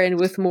everywhere.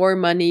 And with more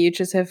money, you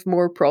just have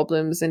more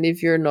problems. And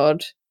if you're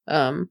not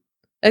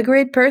a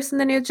great person,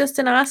 then you're just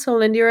an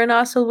asshole and you're an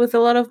asshole with a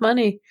lot of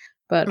money.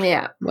 But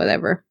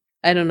whatever.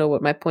 I don't know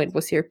what my point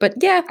was here. But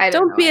yeah,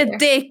 don't be a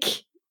dick.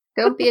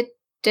 Don't be a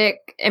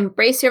dick.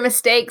 Embrace your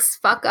mistakes,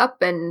 fuck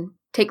up, and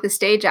take the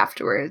stage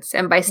afterwards.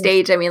 And by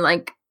stage, I mean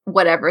like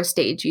whatever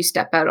stage you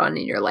step out on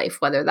in your life,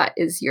 whether that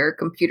is your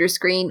computer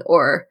screen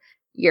or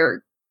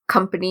your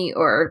company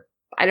or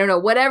I don't know,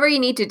 whatever you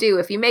need to do.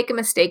 If you make a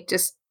mistake,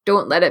 just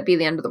don't let it be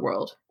the end of the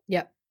world.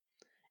 Yeah.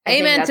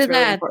 Amen to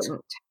that.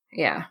 Important.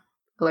 Yeah.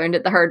 I learned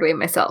it the hard way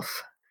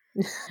myself.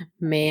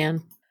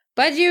 Man.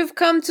 But you've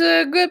come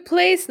to a good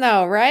place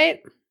now, right?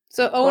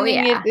 So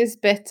owning it is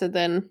better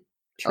than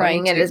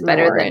trying to. Owning it is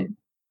better than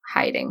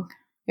hiding.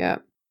 Yeah.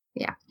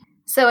 Yeah.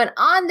 So, and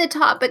on the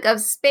topic of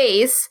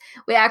space,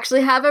 we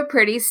actually have a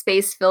pretty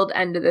space-filled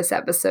end to this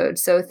episode.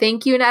 So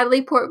thank you,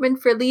 Natalie Portman,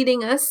 for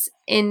leading us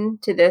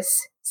into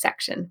this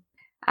section.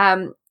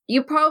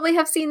 You probably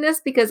have seen this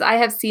because I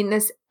have seen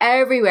this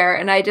everywhere,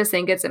 and I just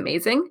think it's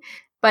amazing.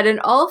 But an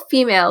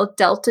all-female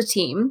Delta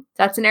team,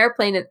 that's an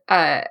airline in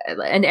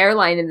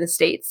the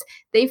States,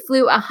 they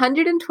flew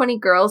 120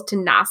 girls to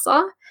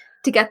NASA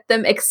to get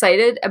them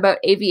excited about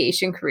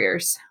aviation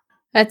careers.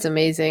 That's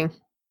amazing.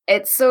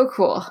 It's so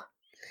cool.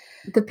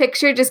 The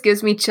picture just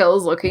gives me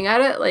chills looking at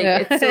it. Like,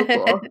 it's so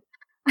cool.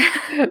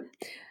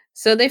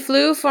 So they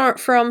flew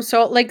from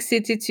Salt Lake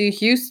City to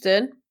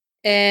Houston,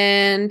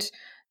 and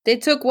they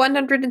took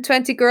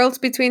 120 girls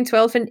between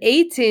 12 and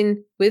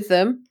 18 with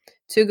them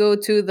to go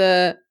to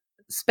the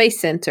Space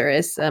Center,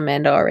 as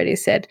Amanda already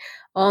said,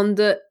 on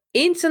the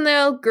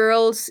International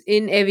Girls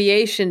in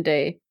Aviation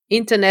Day.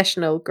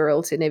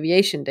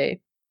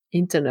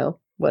 Internal,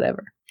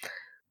 whatever.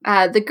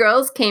 The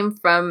girls came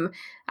from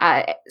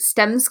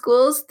STEM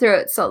schools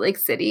throughout Salt Lake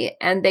City,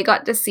 and they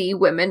got to see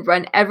women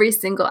run every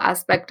single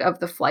aspect of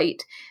the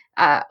flight.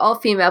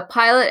 All-female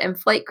pilot and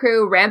flight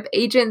crew, ramp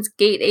agents,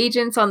 gate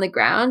agents on the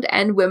ground,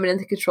 and women in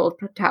the control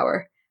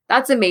tower.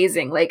 That's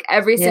amazing. Like,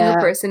 every single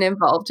person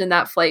involved in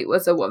that flight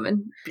was a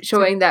woman,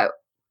 showing that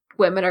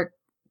women are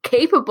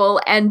capable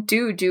and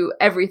do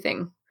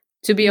everything.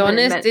 To be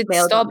honest, it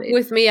stopped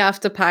with me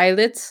after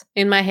pilots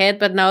in my head,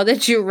 but now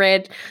that you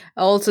read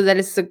also that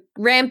it's the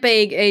ramp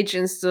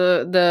agents,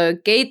 the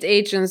gate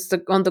agents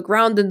on the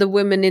ground, and the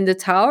women in the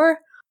tower.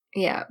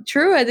 Yeah.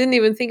 True, I didn't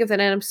even think of that,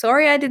 and I'm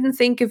sorry I didn't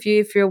think of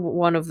you if you're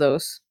one of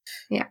those.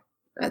 Yeah,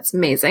 that's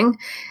amazing.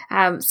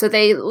 So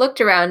they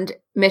looked around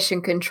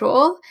Mission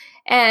Control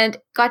and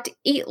got to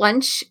eat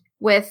lunch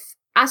with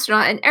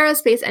astronaut and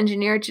aerospace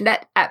engineer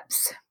Jeanette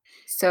Epps.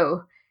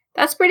 So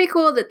that's pretty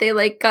cool that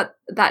they got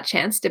that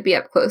chance to be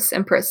up close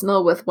and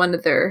personal with one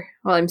of their,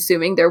 well, I'm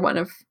assuming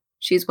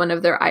she's one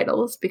of their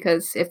idols,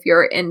 because if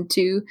you're in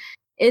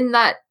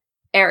that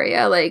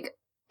area, like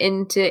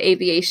into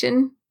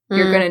aviation,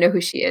 you're going to know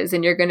who she is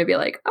and you're going to be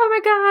like, oh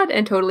my God,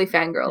 and totally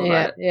fangirl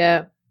about it.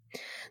 Yeah.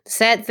 The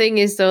sad thing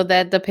is, though,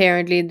 that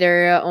apparently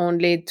there are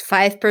only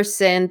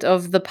 5%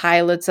 of the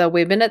pilots are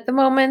women at the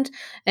moment,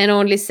 and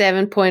only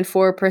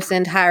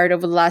 7.4% hired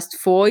over the last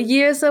 4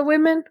 years are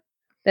women.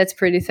 That's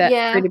pretty sad.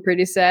 Yeah.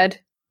 Pretty sad.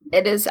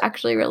 It is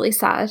actually really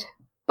sad.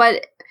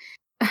 But,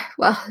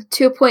 well,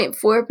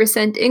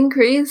 2.4%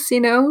 increase,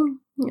 at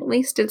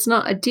least it's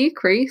not a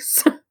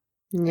decrease.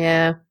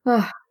 Yeah.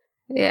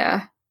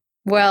 Yeah.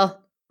 Well,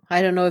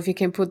 I don't know if you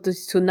can put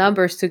these two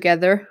numbers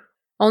together.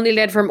 Only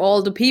that from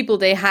all the people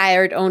they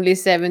hired, only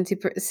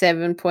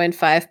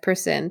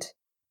 7.5%,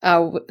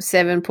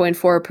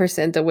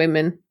 7.4% are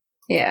women.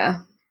 Yeah.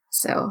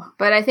 So,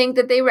 but I think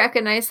that they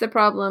recognize the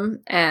problem,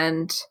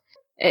 and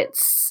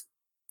it's,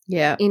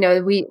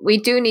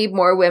 we do need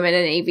more women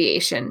in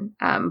aviation,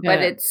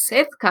 but it's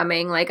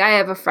coming. Like, I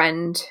have a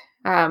friend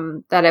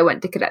that I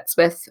went to cadets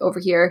with over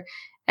here,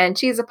 and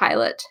she's a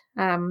pilot.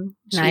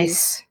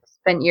 She's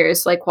spent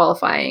years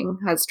qualifying,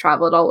 has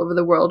traveled all over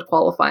the world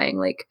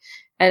qualifying,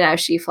 and now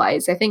she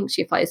flies. I think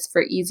she flies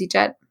for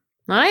EasyJet.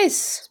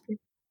 Nice.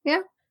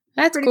 Yeah.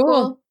 That's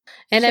cool.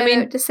 And Shout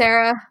out to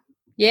Sarah.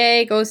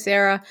 Yay, go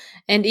Sarah.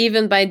 And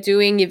even by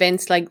doing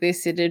events like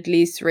this, it at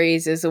least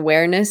raises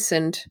awareness,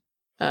 and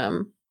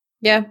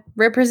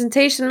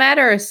representation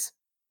matters.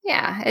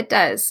 Yeah, it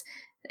does.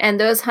 And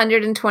those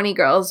 120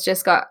 girls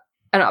just got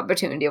an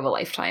opportunity of a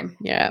lifetime.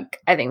 Yeah.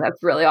 I think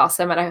that's really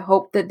awesome, and I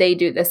hope that they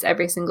do this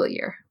every single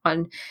year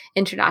on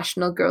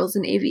International Girls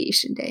in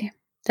Aviation Day.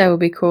 That would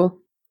be cool.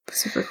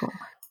 Super cool.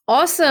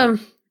 Awesome.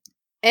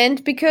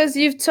 And because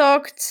you've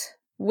talked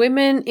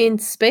women in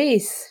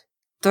space.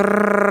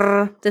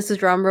 This is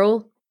drum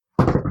roll.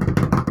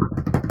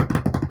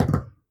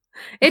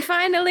 It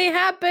finally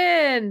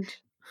happened!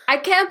 I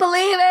can't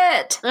believe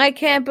it! I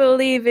can't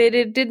believe it.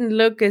 It didn't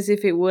look as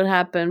if it would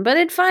happen, but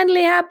it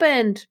finally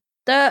happened.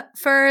 The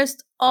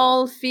first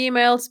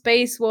all-female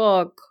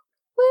spacewalk.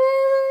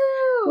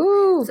 Woo!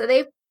 Woo! So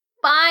they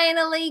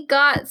finally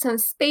got some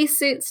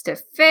spacesuits to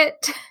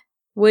fit.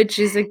 Which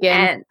is,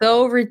 again, And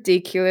so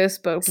ridiculous,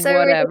 but so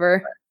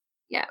whatever.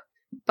 Yeah.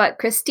 But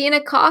Christina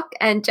Koch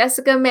and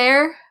Jessica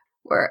Meir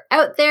were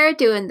out there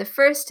doing the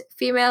first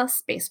female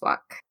spacewalk.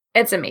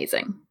 It's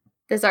amazing.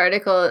 This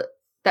article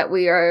that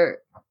we are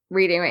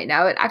reading right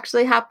now, it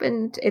actually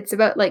happened. It's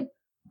about like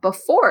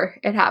before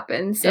it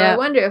happened. So Yeah. I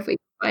wonder if we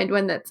can find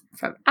one that's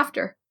from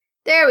after.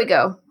 There we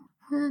go.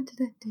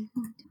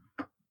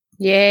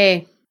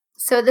 Yay.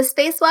 So the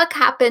spacewalk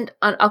happened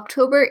on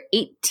October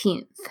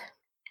 18th.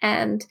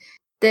 And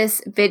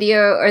this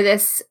video or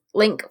this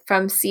link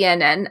from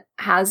CNN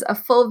has a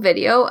full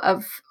video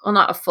of, well,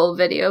 not a full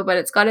video, but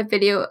it's got a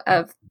video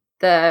of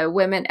the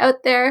women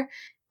out there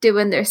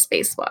doing their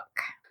spacewalk.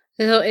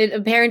 So it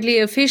apparently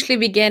officially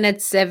began at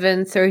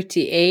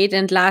 7:38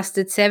 and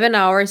lasted 7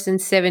 hours and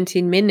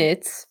 17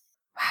 minutes.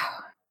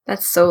 Wow,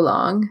 that's so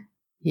long.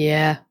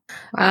 Yeah.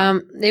 Wow.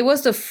 It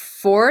was the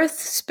fourth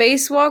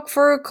spacewalk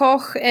for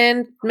Koch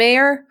and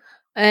Meir.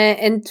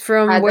 And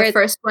from where... The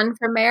first one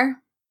for Meir?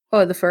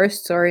 Oh, the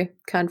first, sorry.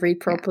 Can't read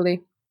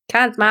properly.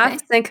 Can't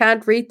math and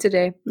can't read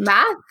today.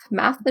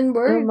 Math and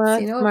words.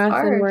 Math, it's math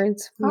hard. and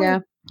words. Hard. Yeah,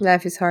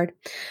 life is hard.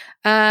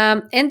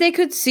 And they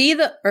could see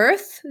the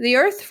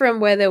Earth from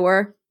where they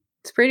were.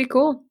 It's pretty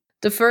cool.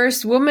 The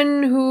first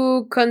woman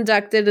who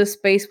conducted a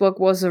spacewalk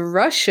was a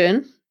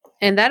Russian,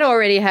 and that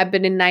already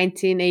happened in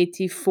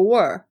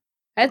 1984.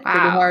 That's pretty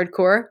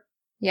hardcore.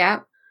 Yeah.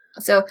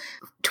 So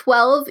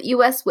 12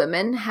 US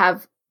women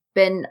have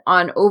been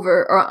on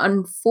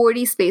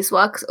 40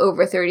 spacewalks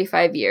over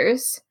 35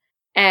 years.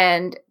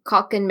 And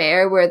Koch and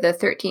Meir were the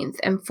 13th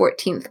and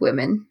 14th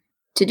women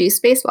to do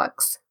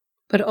spacewalks.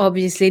 But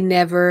obviously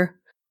never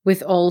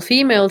with all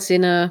females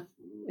in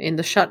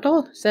the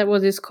shuttle. Is that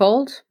what it's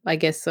called? I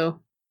guess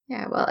so.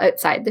 Yeah, well,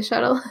 outside the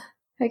shuttle,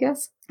 I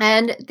guess.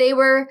 And they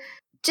were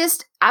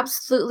just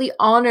absolutely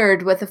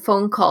honored with a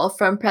phone call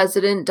from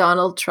President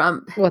Donald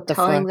Trump. What the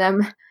telling fuck?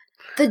 them,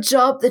 "The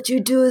job that you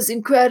do is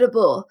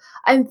incredible.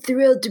 I'm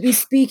thrilled to be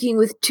speaking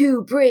with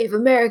two brave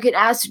American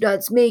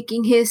astronauts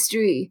making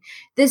history.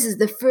 This is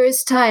the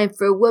first time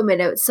for a woman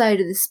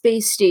outside of the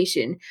space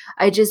station.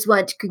 I just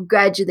want to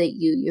congratulate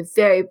you. You're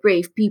very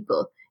brave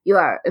people. You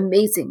are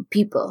amazing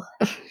people."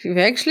 You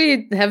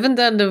actually haven't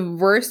done the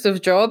worst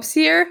of jobs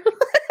here.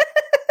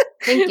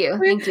 Thank you.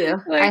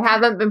 Like- I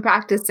haven't been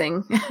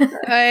practicing.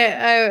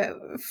 I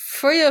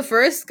for your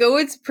first go,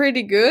 it's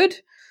pretty good.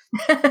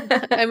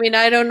 I mean,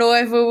 I don't know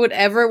if I would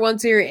ever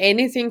want to hear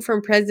anything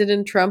from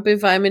President Trump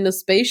if I'm in a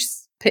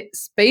space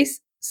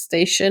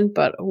station,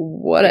 but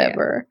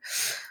whatever.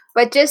 Yeah.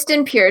 But just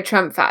in pure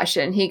Trump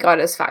fashion, he got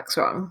his facts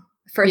wrong.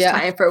 First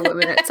time for a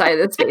woman outside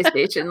the space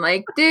station.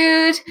 Like,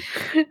 dude,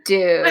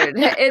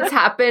 it's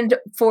happened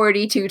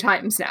 42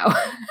 times now.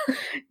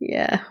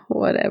 Yeah,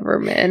 whatever,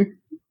 man.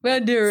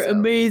 But they're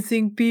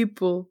amazing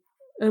people.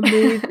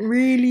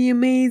 Really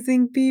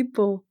amazing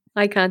people.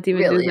 I can't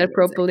even Really do that amazing.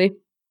 properly.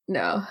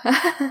 No.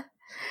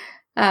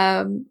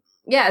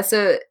 Yeah,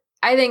 so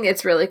I think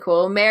it's really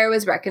cool. Meir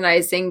was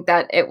recognizing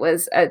that it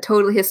was a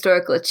totally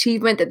historical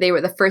achievement that they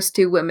were the first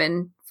two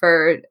women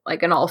for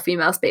like an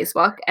all-female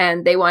spacewalk,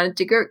 and they wanted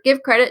to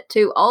give credit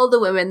to all the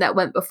women that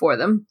went before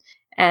them,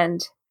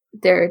 and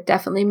they're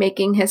definitely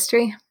making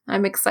history.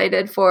 I'm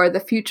excited for the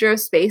future of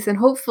space, and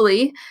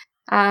hopefully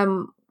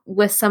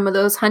with some of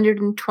those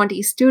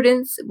 120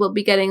 students, we'll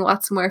be getting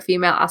lots more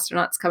female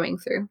astronauts coming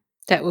through.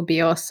 That would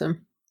be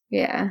awesome.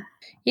 Yeah.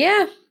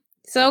 Yeah.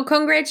 So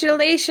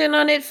congratulations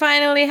on it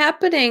finally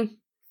happening.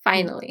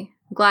 Finally.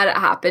 I'm glad it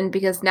happened,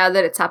 because now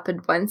that it's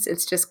happened once,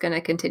 it's just going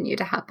to continue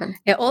to happen.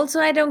 Yeah, also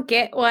I don't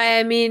get why,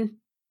 I mean,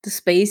 the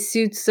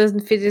spacesuits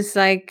doesn't fit. It's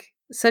like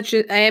such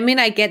a, I mean,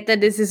 I get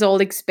that this is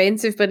all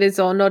expensive, but it's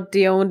all not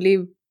the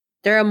only,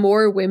 there are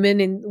more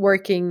women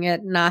working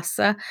at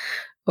NASA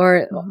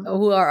or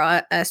who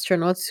are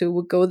astronauts who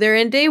would go there,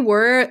 and they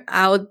were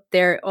out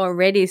there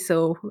already,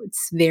 so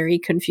it's very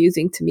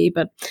confusing to me,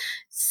 but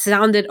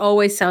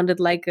always sounded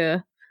like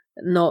a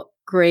not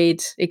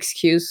great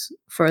excuse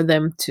for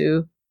them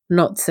to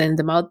not send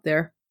them out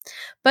there.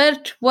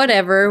 But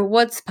whatever,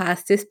 what's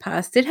past is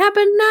past. It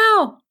happened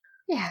now.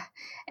 Yeah.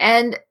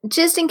 And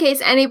just in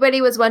case anybody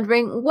was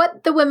wondering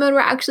what the women were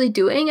actually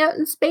doing out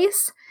in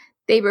space,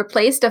 they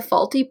replaced a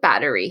faulty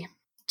battery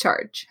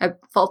charge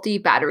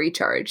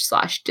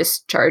 /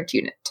 discharge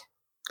unit.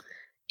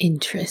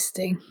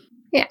 Interesting.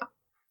 Yeah.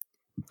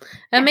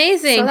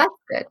 Amazing. So that's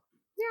good.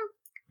 Yeah.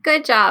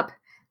 Good job,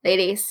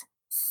 ladies.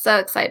 So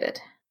excited.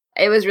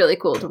 It was really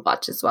cool to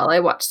watch as well. I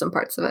watched some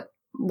parts of it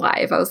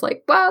live. I was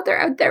like, wow, they're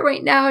out there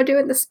right now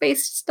doing the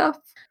space stuff.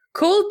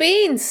 Cool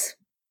beans.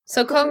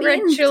 So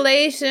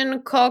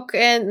congratulations, Koch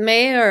and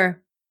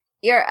Meir.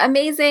 You're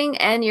amazing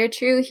and you're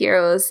true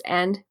heroes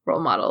and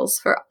role models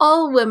for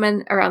all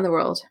women around the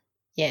world.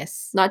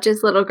 Yes. Not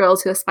just little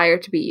girls who aspire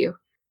to be you.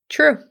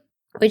 True.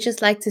 We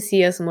just like to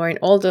see us more in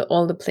all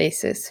the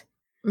places.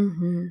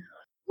 Mm-hmm.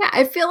 Yeah,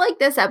 I feel like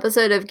this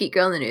episode of Geek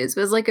Girl in the News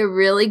was like a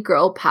really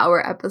girl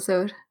power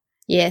episode.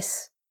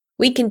 Yes.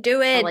 We can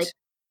do it. Like,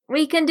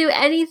 we can do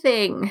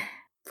anything.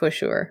 For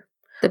sure.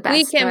 The best.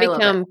 We can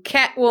become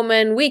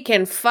Catwoman. We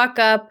can fuck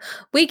up.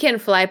 We can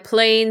fly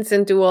planes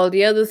and do all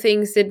the other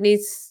things that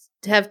needs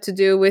to have to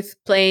do with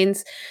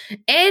planes.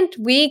 And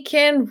we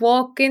can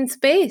walk in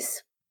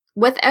space.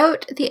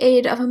 Without the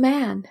aid of a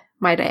man,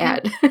 might I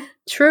add.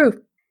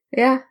 True.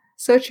 Yeah,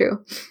 so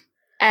true.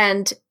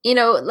 And,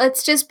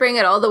 let's just bring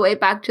it all the way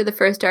back to the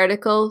first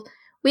article.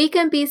 We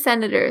can be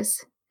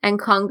senators and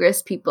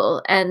Congress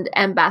people and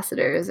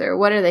ambassadors, or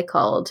what are they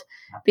called?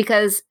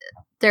 Because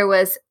there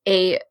was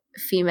a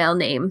female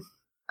name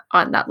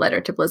on that letter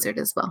to Blizzard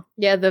as well.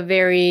 Yeah, the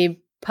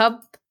very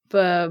popular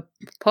one.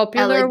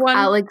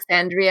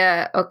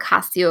 Alexandria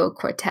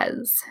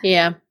Ocasio-Cortez.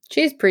 Yeah,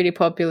 she's pretty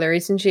popular,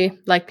 isn't she?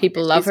 Like,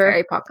 people love her. She's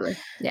very popular.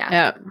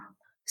 Yeah.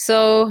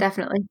 So,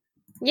 definitely.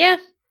 Yeah,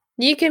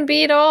 you can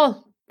be it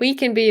all. We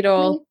can be it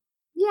all.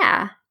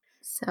 Yeah.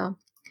 So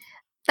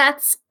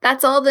that's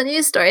all the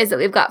news stories that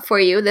we've got for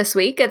you this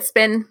week. It's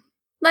been,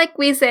 like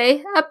we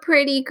say, a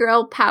pretty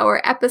girl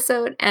power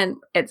episode, and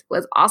it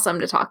was awesome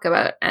to talk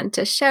about and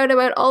to shout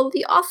about all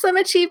the awesome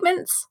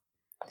achievements.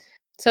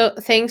 So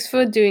thanks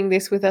for doing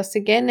this with us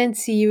again, and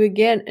see you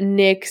again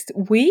next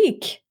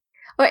week.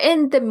 Or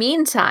in the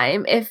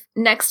meantime, if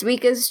next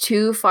week is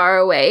too far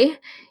away,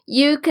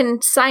 you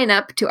can sign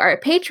up to our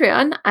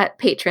Patreon at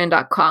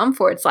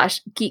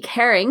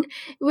patreon.com/geekherring,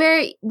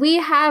 where we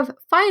have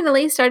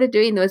finally started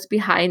doing those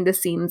behind the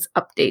scenes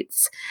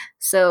updates.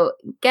 So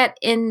get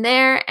in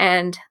there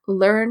and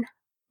learn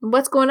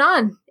what's going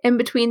on in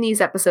between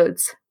these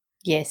episodes.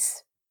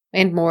 Yes.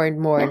 And more and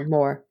more and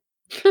more.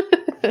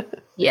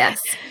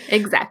 Yes,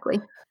 exactly.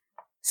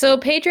 So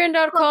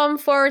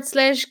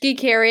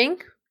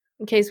patreon.com/geekherring,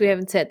 in case we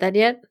haven't said that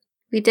yet.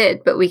 We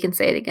did, but we can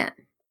say it again.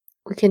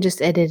 We can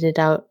just edit it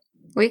out.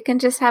 We can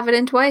just have it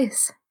in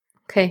twice.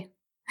 Okay.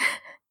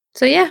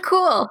 So yeah.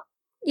 Cool.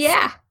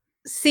 Yeah.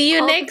 See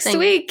you next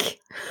week.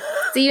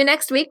 See you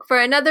next week for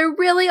another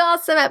really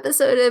awesome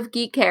episode of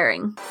Geek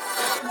Herring.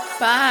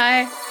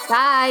 Bye.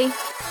 Bye.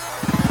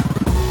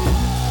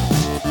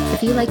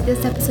 If you like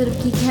this episode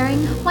of Geek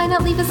Herring, why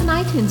not leave us an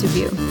iTunes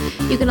review?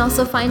 You can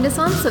also find us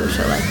on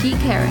social at Geek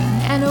Herring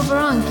and over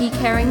on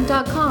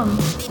geekherring.com.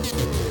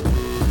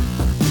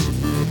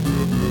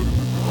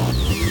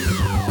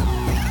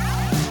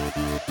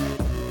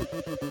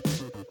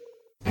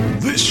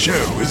 This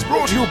show is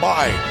brought to you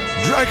by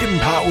Dragon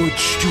Powered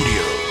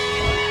Studio.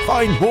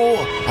 Find more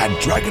at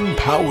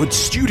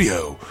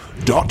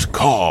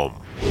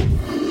dragonpoweredstudio.com.